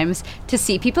times to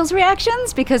see people's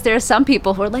reactions, because there are some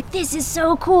people who are like, "This is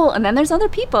so cool," and then there's other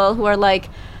people who are like,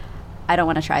 "I don't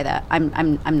want to try that.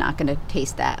 I'm not going to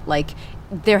taste that." Like,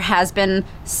 there has been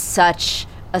such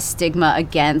a stigma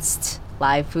against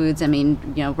live foods. I mean,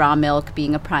 raw milk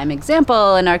being a prime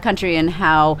example in our country, and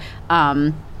how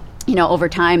over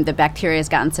time the bacteria has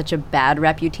gotten such a bad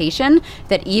reputation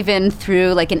that even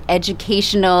through like an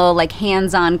educational, like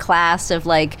hands-on class of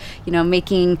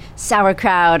making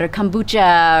sauerkraut or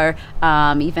kombucha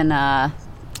or even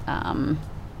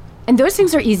and those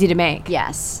things are easy to make.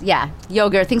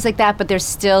 Yogurt, things like that, but there's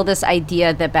still this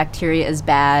idea that bacteria is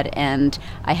bad. And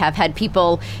I have had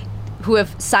people who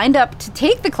have signed up to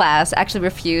take the class actually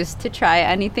refuse to try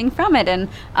anything from it. And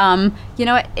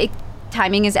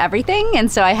timing is everything,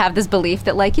 and so I have this belief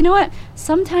that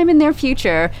sometime in their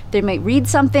future they might read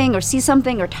something or see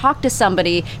something or talk to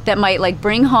somebody that might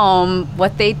bring home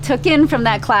what they took in from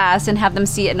that class and have them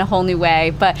see it in a whole new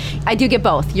way. But I do get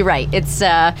both. You're right.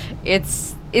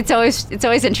 It's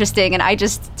always interesting, and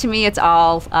to me it's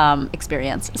all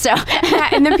experience. So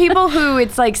and the people who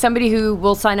it's like somebody who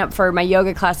will sign up for my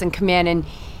yoga class and come in and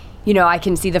I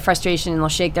can see the frustration, and they'll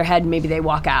shake their head and maybe they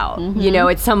walk out,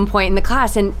 at some point in the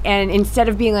class. And instead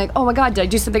of being like, oh my God, did I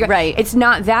do something? Right. It's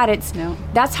not that.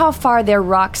 That's how far their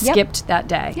rock skipped that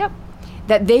day.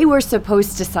 That they were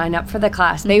supposed to sign up for the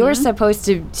class. They were supposed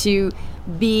to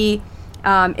be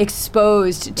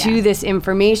exposed to this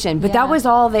information. But that was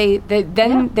all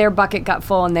then their bucket got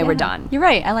full and they were done. You're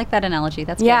right. I like that analogy.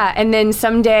 That's good. And then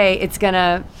someday it's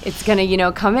gonna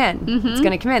come in. It's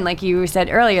gonna come in. Like you said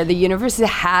earlier, the universe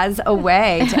has a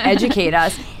way to educate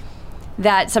us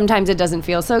that sometimes it doesn't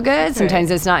feel so good, sometimes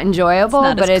it's not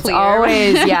enjoyable, but it's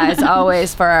always it's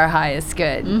always for our highest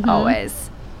good.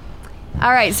 Always.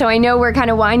 All right, so I know we're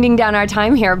kind of winding down our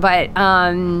time here, but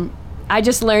I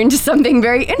just learned something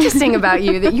very interesting about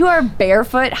you, that you are a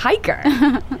barefoot hiker.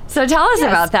 So tell us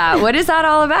about that. What is that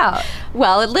all about?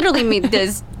 Well, it literally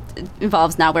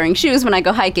involves not wearing shoes when I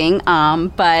go hiking,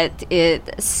 but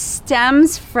it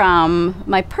stems from,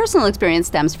 my personal experience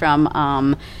stems from,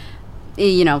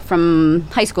 from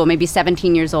high school, maybe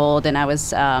 17 years old, and I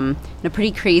was in a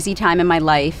pretty crazy time in my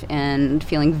life and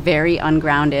feeling very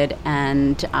ungrounded,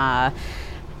 and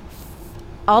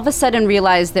all of a sudden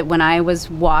realized that when I was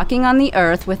walking on the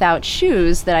earth without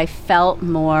shoes, that I felt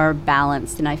more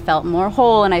balanced and I felt more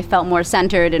whole and I felt more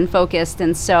centered and focused.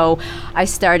 And so I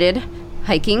started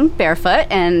hiking barefoot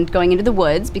and going into the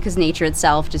woods, because nature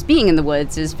itself, just being in the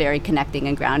woods, is very connecting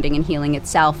and grounding and healing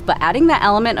itself. But adding that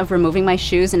element of removing my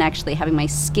shoes and actually having my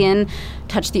skin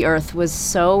touch the earth was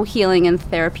so healing and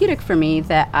therapeutic for me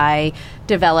that I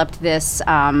developed this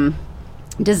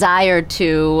desire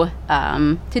to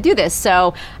do this.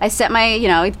 So I set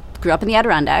I grew up in the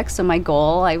Adirondacks, so my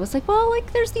goal, I was like, well,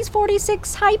 like there's these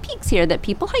 46 high peaks here that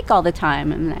people hike all the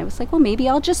time, and I was like, well, maybe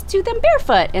I'll just do them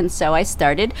barefoot. And so I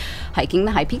started hiking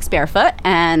the high peaks barefoot,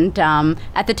 and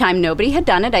at the time nobody had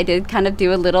done it. I did kind of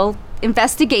do a little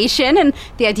investigation, and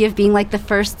the idea of being like the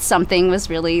first something was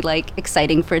really like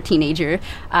exciting for a teenager.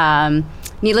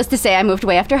 Needless to say, I moved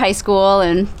away after high school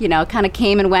and, kind of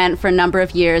came and went for a number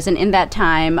of years. And in that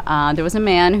time, there was a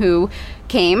man who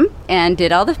came and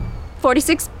did all the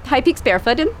 46 high peaks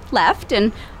barefoot and left.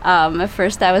 And at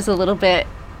first I was a little bit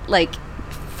like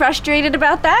frustrated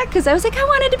about that because I was like, I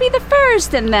wanted to be the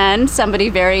first. And then somebody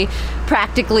very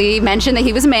practically mentioned that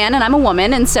he was a man and I'm a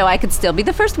woman, and so I could still be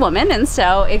the first woman. And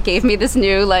so it gave me this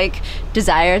new like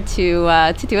desire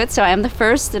to do it. So I am the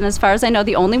first, and as far as I know,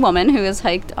 the only woman who has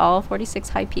hiked all 46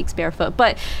 high peaks barefoot.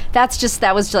 But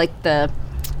that was like the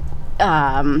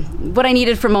what I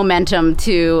needed for momentum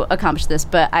to accomplish this.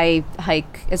 But I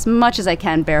hike as much as I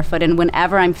can barefoot, and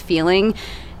whenever I'm feeling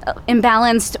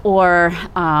imbalanced or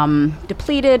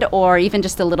depleted or even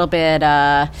just a little bit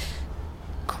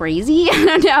crazy, I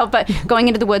don't know, but going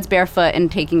into the woods barefoot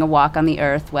and taking a walk on the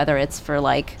earth, whether it's for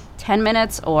like 10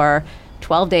 minutes or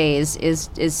 12 days, is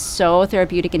so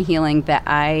therapeutic and healing that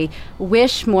I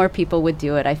wish more people would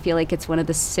do it. I feel like it's one of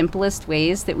the simplest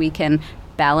ways that we can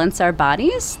balance our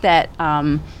bodies, that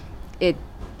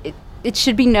it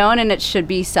should be known and it should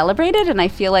be celebrated. And I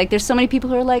feel like there's so many people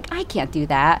who are like, I can't do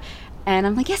that. And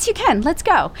I'm like, yes, you can. Let's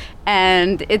go.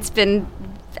 And it's been,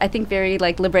 I think, very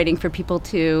like liberating for people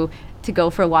to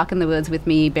go for a walk in the woods with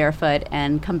me barefoot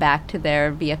and come back to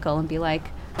their vehicle and be like,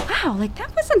 wow, like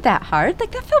that wasn't that hard.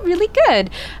 Like that felt really good.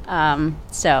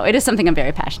 So it is something I'm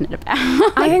very passionate about.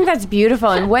 I think that's beautiful.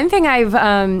 And one thing I've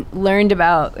learned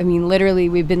about, literally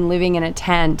we've been living in a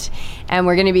tent, and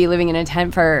we're going to be living in a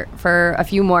tent for a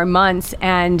few more months.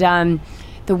 And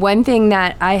the one thing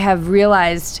that I have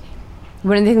realized,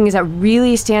 one of the things that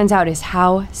really stands out is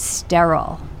how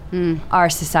sterile our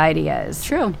society is.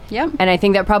 True. Yep. And I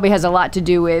think that probably has a lot to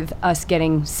do with us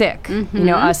getting sick,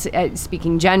 us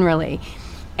speaking generally.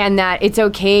 And that it's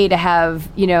okay to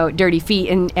have, dirty feet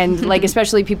and like,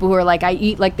 especially people who are like, I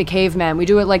eat like the cavemen. We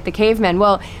do it like the cavemen.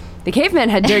 Well, the cavemen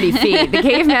had dirty feet. The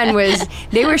cavemen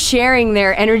they were sharing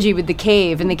their energy with the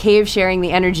cave, and the cave sharing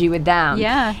the energy with them.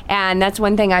 Yeah. And that's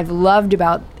one thing I've loved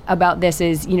about this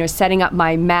is, setting up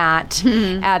my mat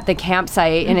at the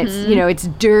campsite, and it's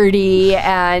dirty,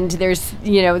 and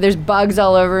there's bugs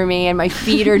all over me, and my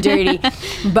feet are dirty,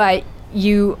 but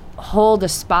you hold a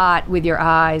spot with your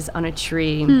eyes on a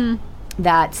tree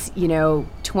that's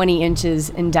 20 inches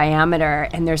in diameter,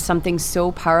 and there's something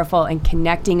so powerful and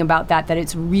connecting about that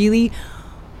it's really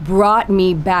brought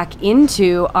me back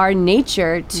into our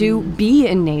nature to be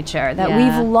in nature, that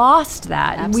we've lost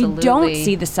that. Absolutely. We don't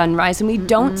see the sunrise and we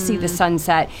don't see the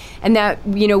sunset, and that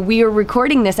we are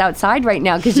recording this outside right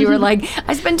now because you were like,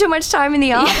 I spend too much time in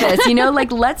the office,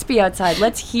 like let's be outside,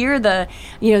 let's hear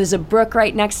there's a brook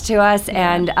right next to us,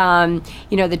 and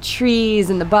the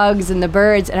trees and the bugs and the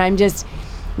birds. And I'm just,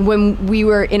 when we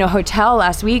were in a hotel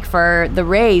last week for the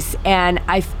race, and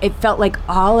it felt like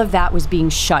all of that was being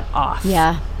shut off.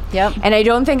 Yeah. Yep. And I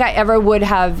don't think I ever would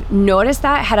have noticed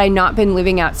that had I not been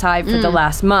living outside for the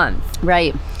last month.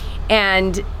 Right.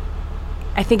 And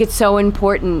I think it's so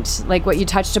important, like what you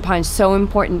touched upon, so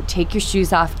important. Take your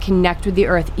shoes off, connect with the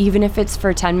earth, even if it's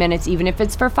for 10 minutes, even if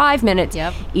it's for 5 minutes,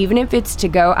 even if it's to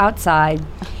go outside,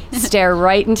 stare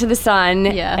right into the sun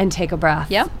and take a breath.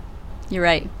 Yep. You're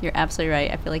right. You're absolutely right.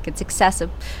 I feel like it's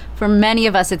excessive. For many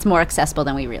of us, it's more accessible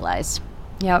than we realize.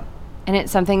 Yep. And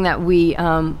it's something that we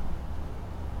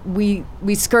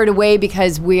skirt away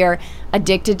because we're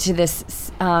addicted to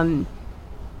this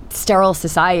sterile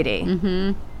society.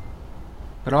 Mm-hmm.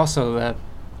 But also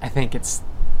I think it's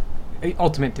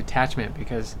ultimate detachment,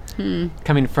 because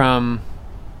coming from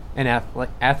an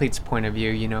athlete's point of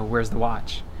view, where's the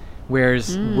watch?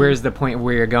 Where's the point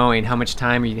where you're going? How much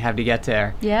time you have to get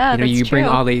there? Yeah, that's you bring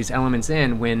true. all these elements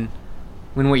in when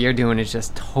what you're doing is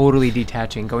just totally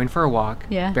detaching, going for a walk,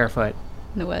 barefoot.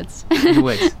 In the woods.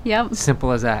 Yep.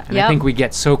 Simple as that. And I think we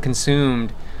get so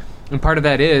consumed. And part of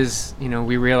that is,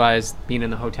 we realize being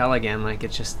in the hotel again, like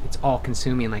it's all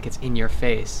consuming, like it's in your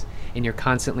face. And you're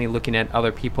constantly looking at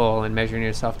other people and measuring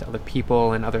yourself to other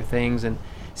people and other things and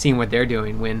seeing what they're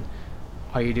doing, when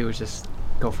all you do is just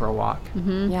go for a walk.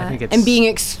 Mm-hmm. Yeah. I think it's, and being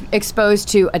exposed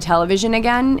to a television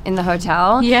again in the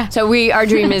hotel. Yeah. So our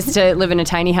dream is to live in a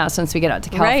tiny house once we get out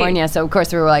to California. Right. So of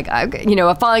course we were like,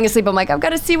 falling asleep. I'm like, I've got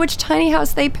to see which tiny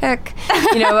house they pick.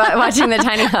 Watching the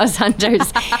Tiny House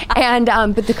Hunters, and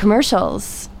but the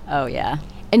commercials. Oh yeah.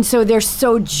 And so they're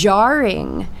so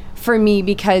jarring for me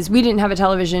because we didn't have a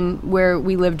television where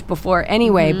we lived before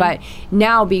anyway, but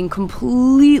now being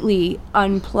completely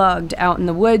unplugged out in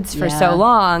the woods for so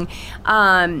long,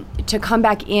 to come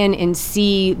back in and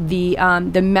see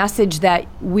the message that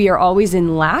we are always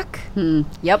in lack.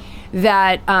 Yep.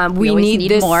 That we always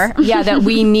need this more. that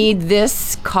we need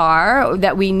this car,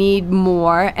 that we need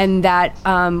more, and that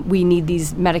we need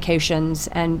these medications,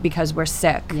 and because we're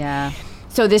sick. Yeah.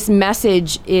 So this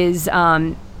message is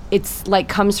it's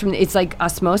like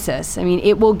osmosis. I mean,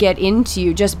 it will get into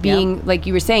you just being, like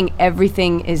you were saying,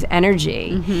 everything is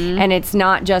energy. And it's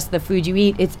not just the food you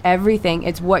eat, it's everything.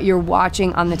 It's what you're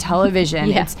watching on the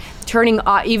television. It's turning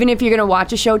off, even if you're going to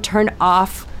watch a show, turn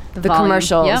off the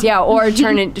commercials. Or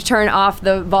turn off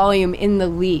the volume in the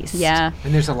least. And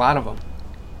there's a lot of them.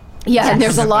 And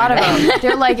there's a lot of them.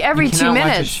 They're like every 2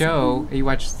 minutes. Watch a show, you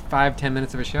watch 5-10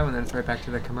 minutes of a show, and then it's right back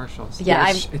to the commercials.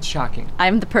 It's shocking.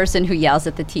 I'm the person who yells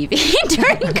at the TV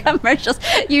during commercials.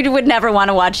 You would never want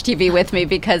to watch TV with me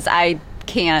because I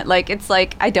can't. Like, it's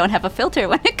like I don't have a filter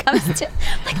when it comes to,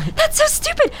 like, that's so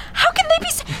stupid. How can they be,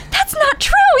 that's not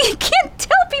true. You can't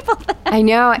tell people that. I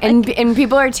know, and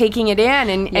people are taking it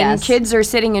in, and kids are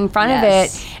sitting in front of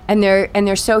it, and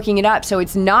they're soaking it up. So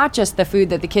it's not just the food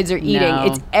that the kids are eating;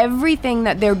 it's everything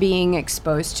that they're being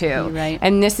exposed to. Right.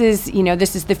 And this is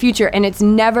the future, and it's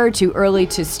never too early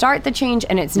to start the change,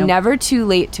 and it's never too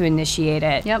late to initiate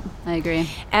it. Yep, I agree.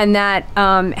 And that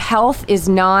health is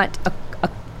not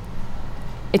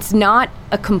it's not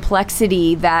a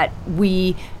complexity that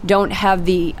we don't have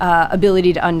the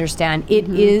ability to understand. It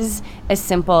is as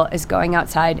simple as going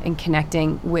outside and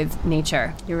connecting with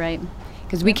nature. You're right.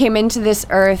 Because we came into this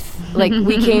earth, like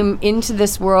we came into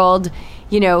this world,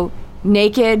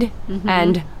 naked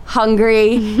and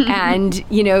hungry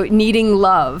and, needing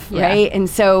love, right? And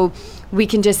so we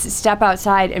can just step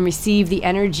outside and receive the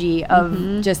energy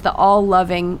of just the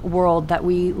all-loving world that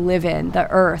we live in, the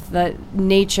earth, the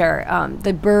nature,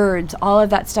 the birds, all of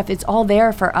that stuff. It's all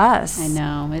there for us. I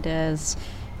know, it is.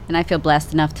 And I feel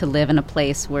blessed enough to live in a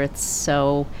place where it's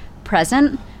so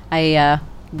present. I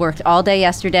worked all day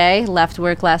yesterday, left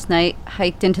work last night,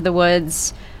 hiked into the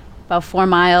woods, about 4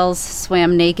 miles,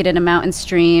 swam naked in a mountain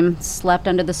stream, slept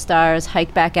under the stars,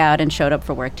 hiked back out, and showed up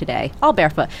for work today, all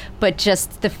barefoot. But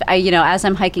just as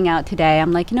I'm hiking out today,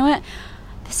 I'm like, you know what?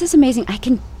 This is amazing. I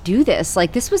can do this.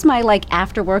 Like, this was my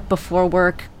after work, before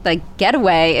work,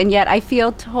 getaway, and yet I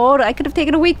feel I could have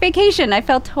taken a week vacation. I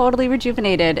felt totally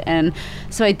rejuvenated, and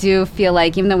so I do feel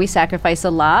like even though we sacrifice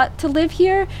a lot to live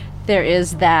here, there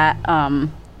is that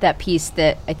piece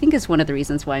that I think is one of the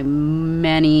reasons why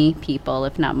many people,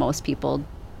 if not most people,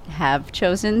 have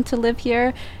chosen to live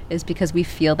here, is because we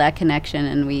feel that connection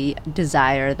and we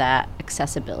desire that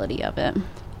accessibility of it.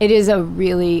 It is a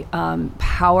really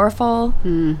powerful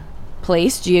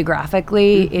place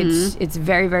geographically. It's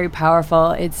very, very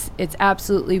powerful. It's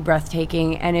absolutely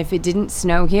breathtaking. And if it didn't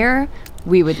snow here,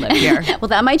 we would live here. Well,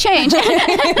 that might change.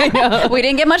 We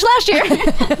didn't get much last year.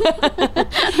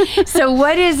 So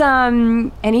what is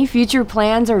any future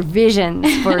plans or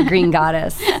visions for Green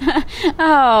Goddess?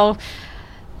 Oh,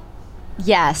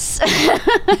 yes.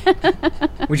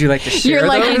 Would you like to share You're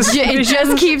like, those? it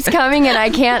just keeps coming and I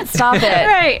can't stop it.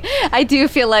 Right. I do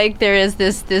feel like there is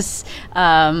this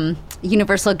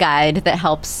universal guide that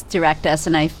helps direct us,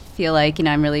 and I feel like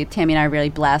Tammy and I are really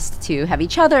blessed to have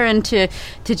each other, and to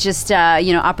just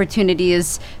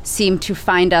opportunities seem to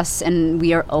find us, and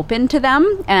we are open to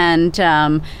them, and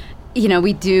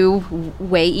we do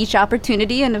weigh each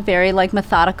opportunity in a very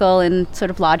methodical and sort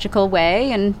of logical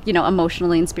way, and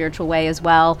emotionally and spiritual way as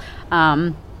well.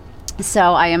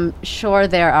 So I am sure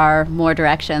there are more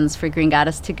directions for Green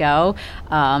Goddess to go.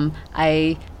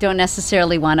 I don't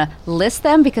necessarily want to list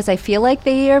them because I feel like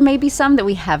there may be some that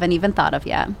we haven't even thought of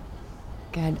yet.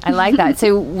 Good. I like that.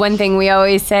 So one thing we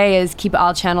always say is keep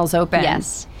all channels open.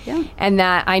 Yes. Yeah. And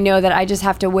that I know that I just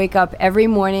have to wake up every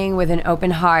morning with an open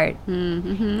heart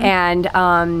and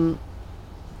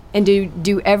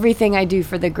do everything I do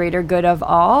for the greater good of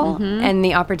all, and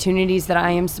the opportunities that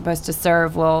I am supposed to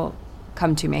serve will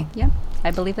come to me. Yeah,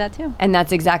 I believe that too. And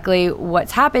that's exactly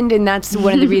what's happened, and that's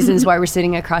one of the reasons why we're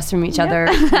sitting across from each other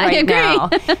right now.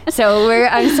 So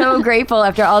I'm so grateful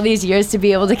after all these years to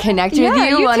be able to connect with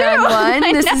you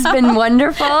one-on-one. This has been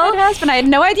wonderful. It has been. I had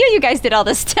no idea you guys did all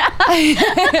this stuff.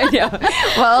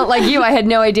 Well, like you, I had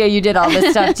no idea you did all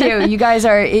this stuff too. You guys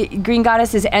Green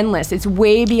Goddess is endless. It's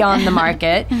way beyond the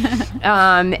market.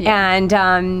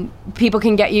 And people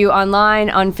can get you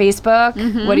online on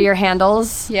Facebook. What are your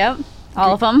handles? Yep.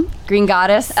 All of them. Green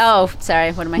Goddess. Oh,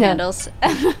 sorry. What are my handles?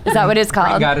 Is that what it's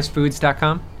called?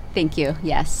 GreenGoddessFoods.com. Thank you.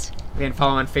 Yes. And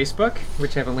follow on Facebook,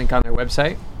 which I have a link on their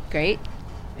website. Great.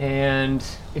 And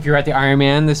if you're at the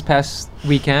Ironman this past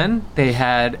weekend, they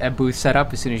had a booth set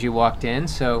up as soon as you walked in.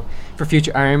 So for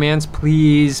future Ironmans,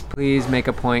 please make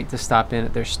a point to stop in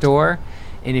at their store.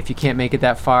 And if you can't make it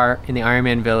that far in the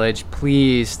Ironman Village,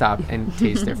 please stop and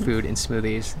taste their food and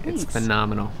smoothies. It's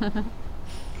phenomenal.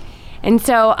 And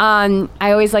so I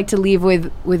always like to leave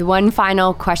with one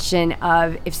final question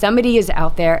of, if somebody is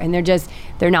out there and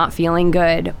they're not feeling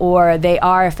good, or they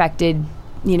are affected,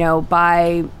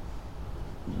 by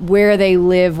where they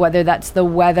live, whether that's the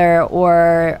weather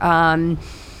or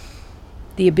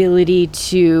the ability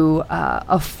to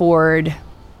afford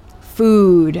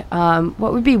food,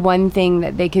 what would be one thing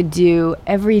that they could do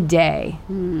every day?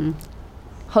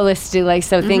 Holistically,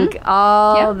 so think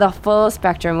the full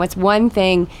spectrum. What's one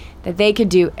thing that they could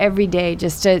do every day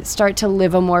just to start to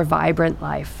live a more vibrant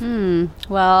life?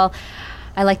 Well,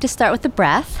 I like to start with the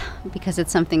breath, because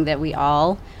it's something that we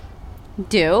all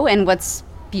do. And what's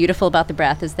beautiful about the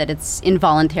breath is that it's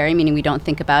involuntary, meaning we don't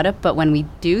think about it. But when we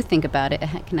do think about it,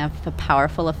 it can have a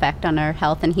powerful effect on our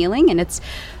health and healing. And it's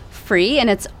free, and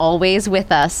it's always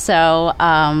with us. So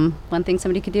one thing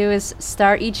somebody could do is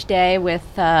start each day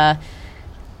with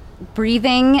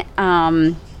breathing,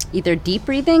 either deep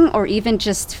breathing, or even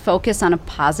just focus on a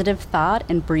positive thought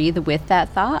and breathe with that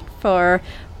thought for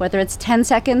whether it's 10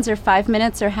 seconds or 5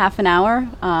 minutes or half an hour.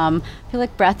 I feel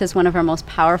like breath is one of our most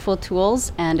powerful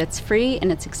tools, and it's free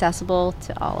and it's accessible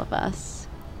to all of us.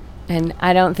 And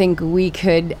I don't think we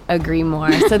could agree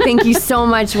more. So thank you so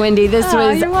much, Wendy. This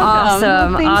was you're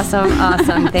welcome.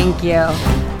 awesome. Thank you.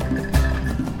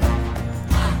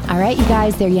 All right, you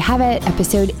guys, there you have it.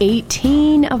 Episode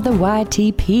 18 of the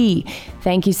YTP.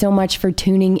 Thank you so much for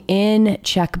tuning in.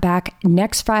 Check back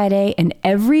next Friday and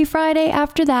every Friday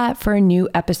after that for a new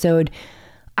episode.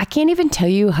 I can't even tell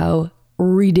you how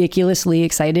ridiculously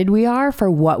excited we are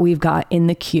for what we've got in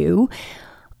the queue.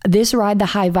 This Ride the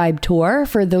High Vibe tour,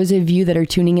 for those of you that are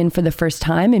tuning in for the first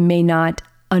time and may not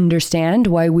understand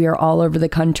why we are all over the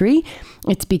country,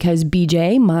 it's because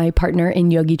BJ, my partner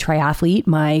in Yogi Triathlete,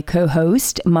 my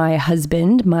co-host, my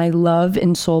husband, my love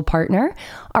and soul partner,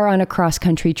 are on a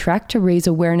cross-country trek to raise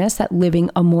awareness that living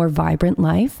a more vibrant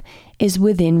life is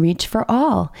within reach for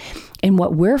all. And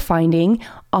what we're finding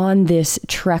on this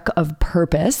trek of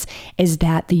purpose is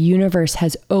that the universe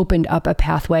has opened up a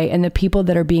pathway, and the people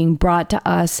that are being brought to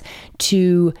us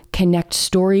to connect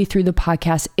story through the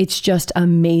podcast, it's just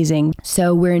amazing.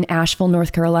 So we're in Asheville,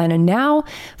 North Carolina now.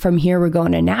 From here, we're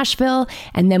going to Nashville,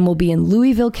 and then we'll be in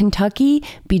Louisville, Kentucky.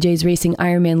 BJ's racing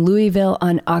Ironman Louisville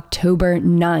on October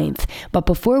 9th. But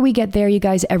before we get there, you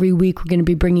guys, every week we're going to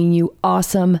be bringing you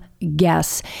awesome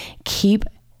guests. Keep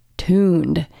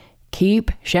tuned.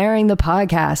 Keep sharing the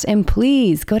podcast, and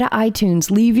please go to iTunes,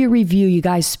 leave your review. You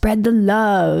guys, spread the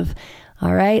love.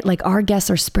 All right. Like our guests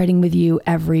are spreading with you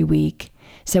every week.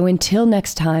 So until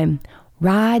next time,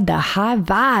 ride the high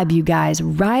vibe, you guys.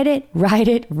 Ride it, ride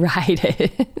it, ride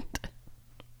it.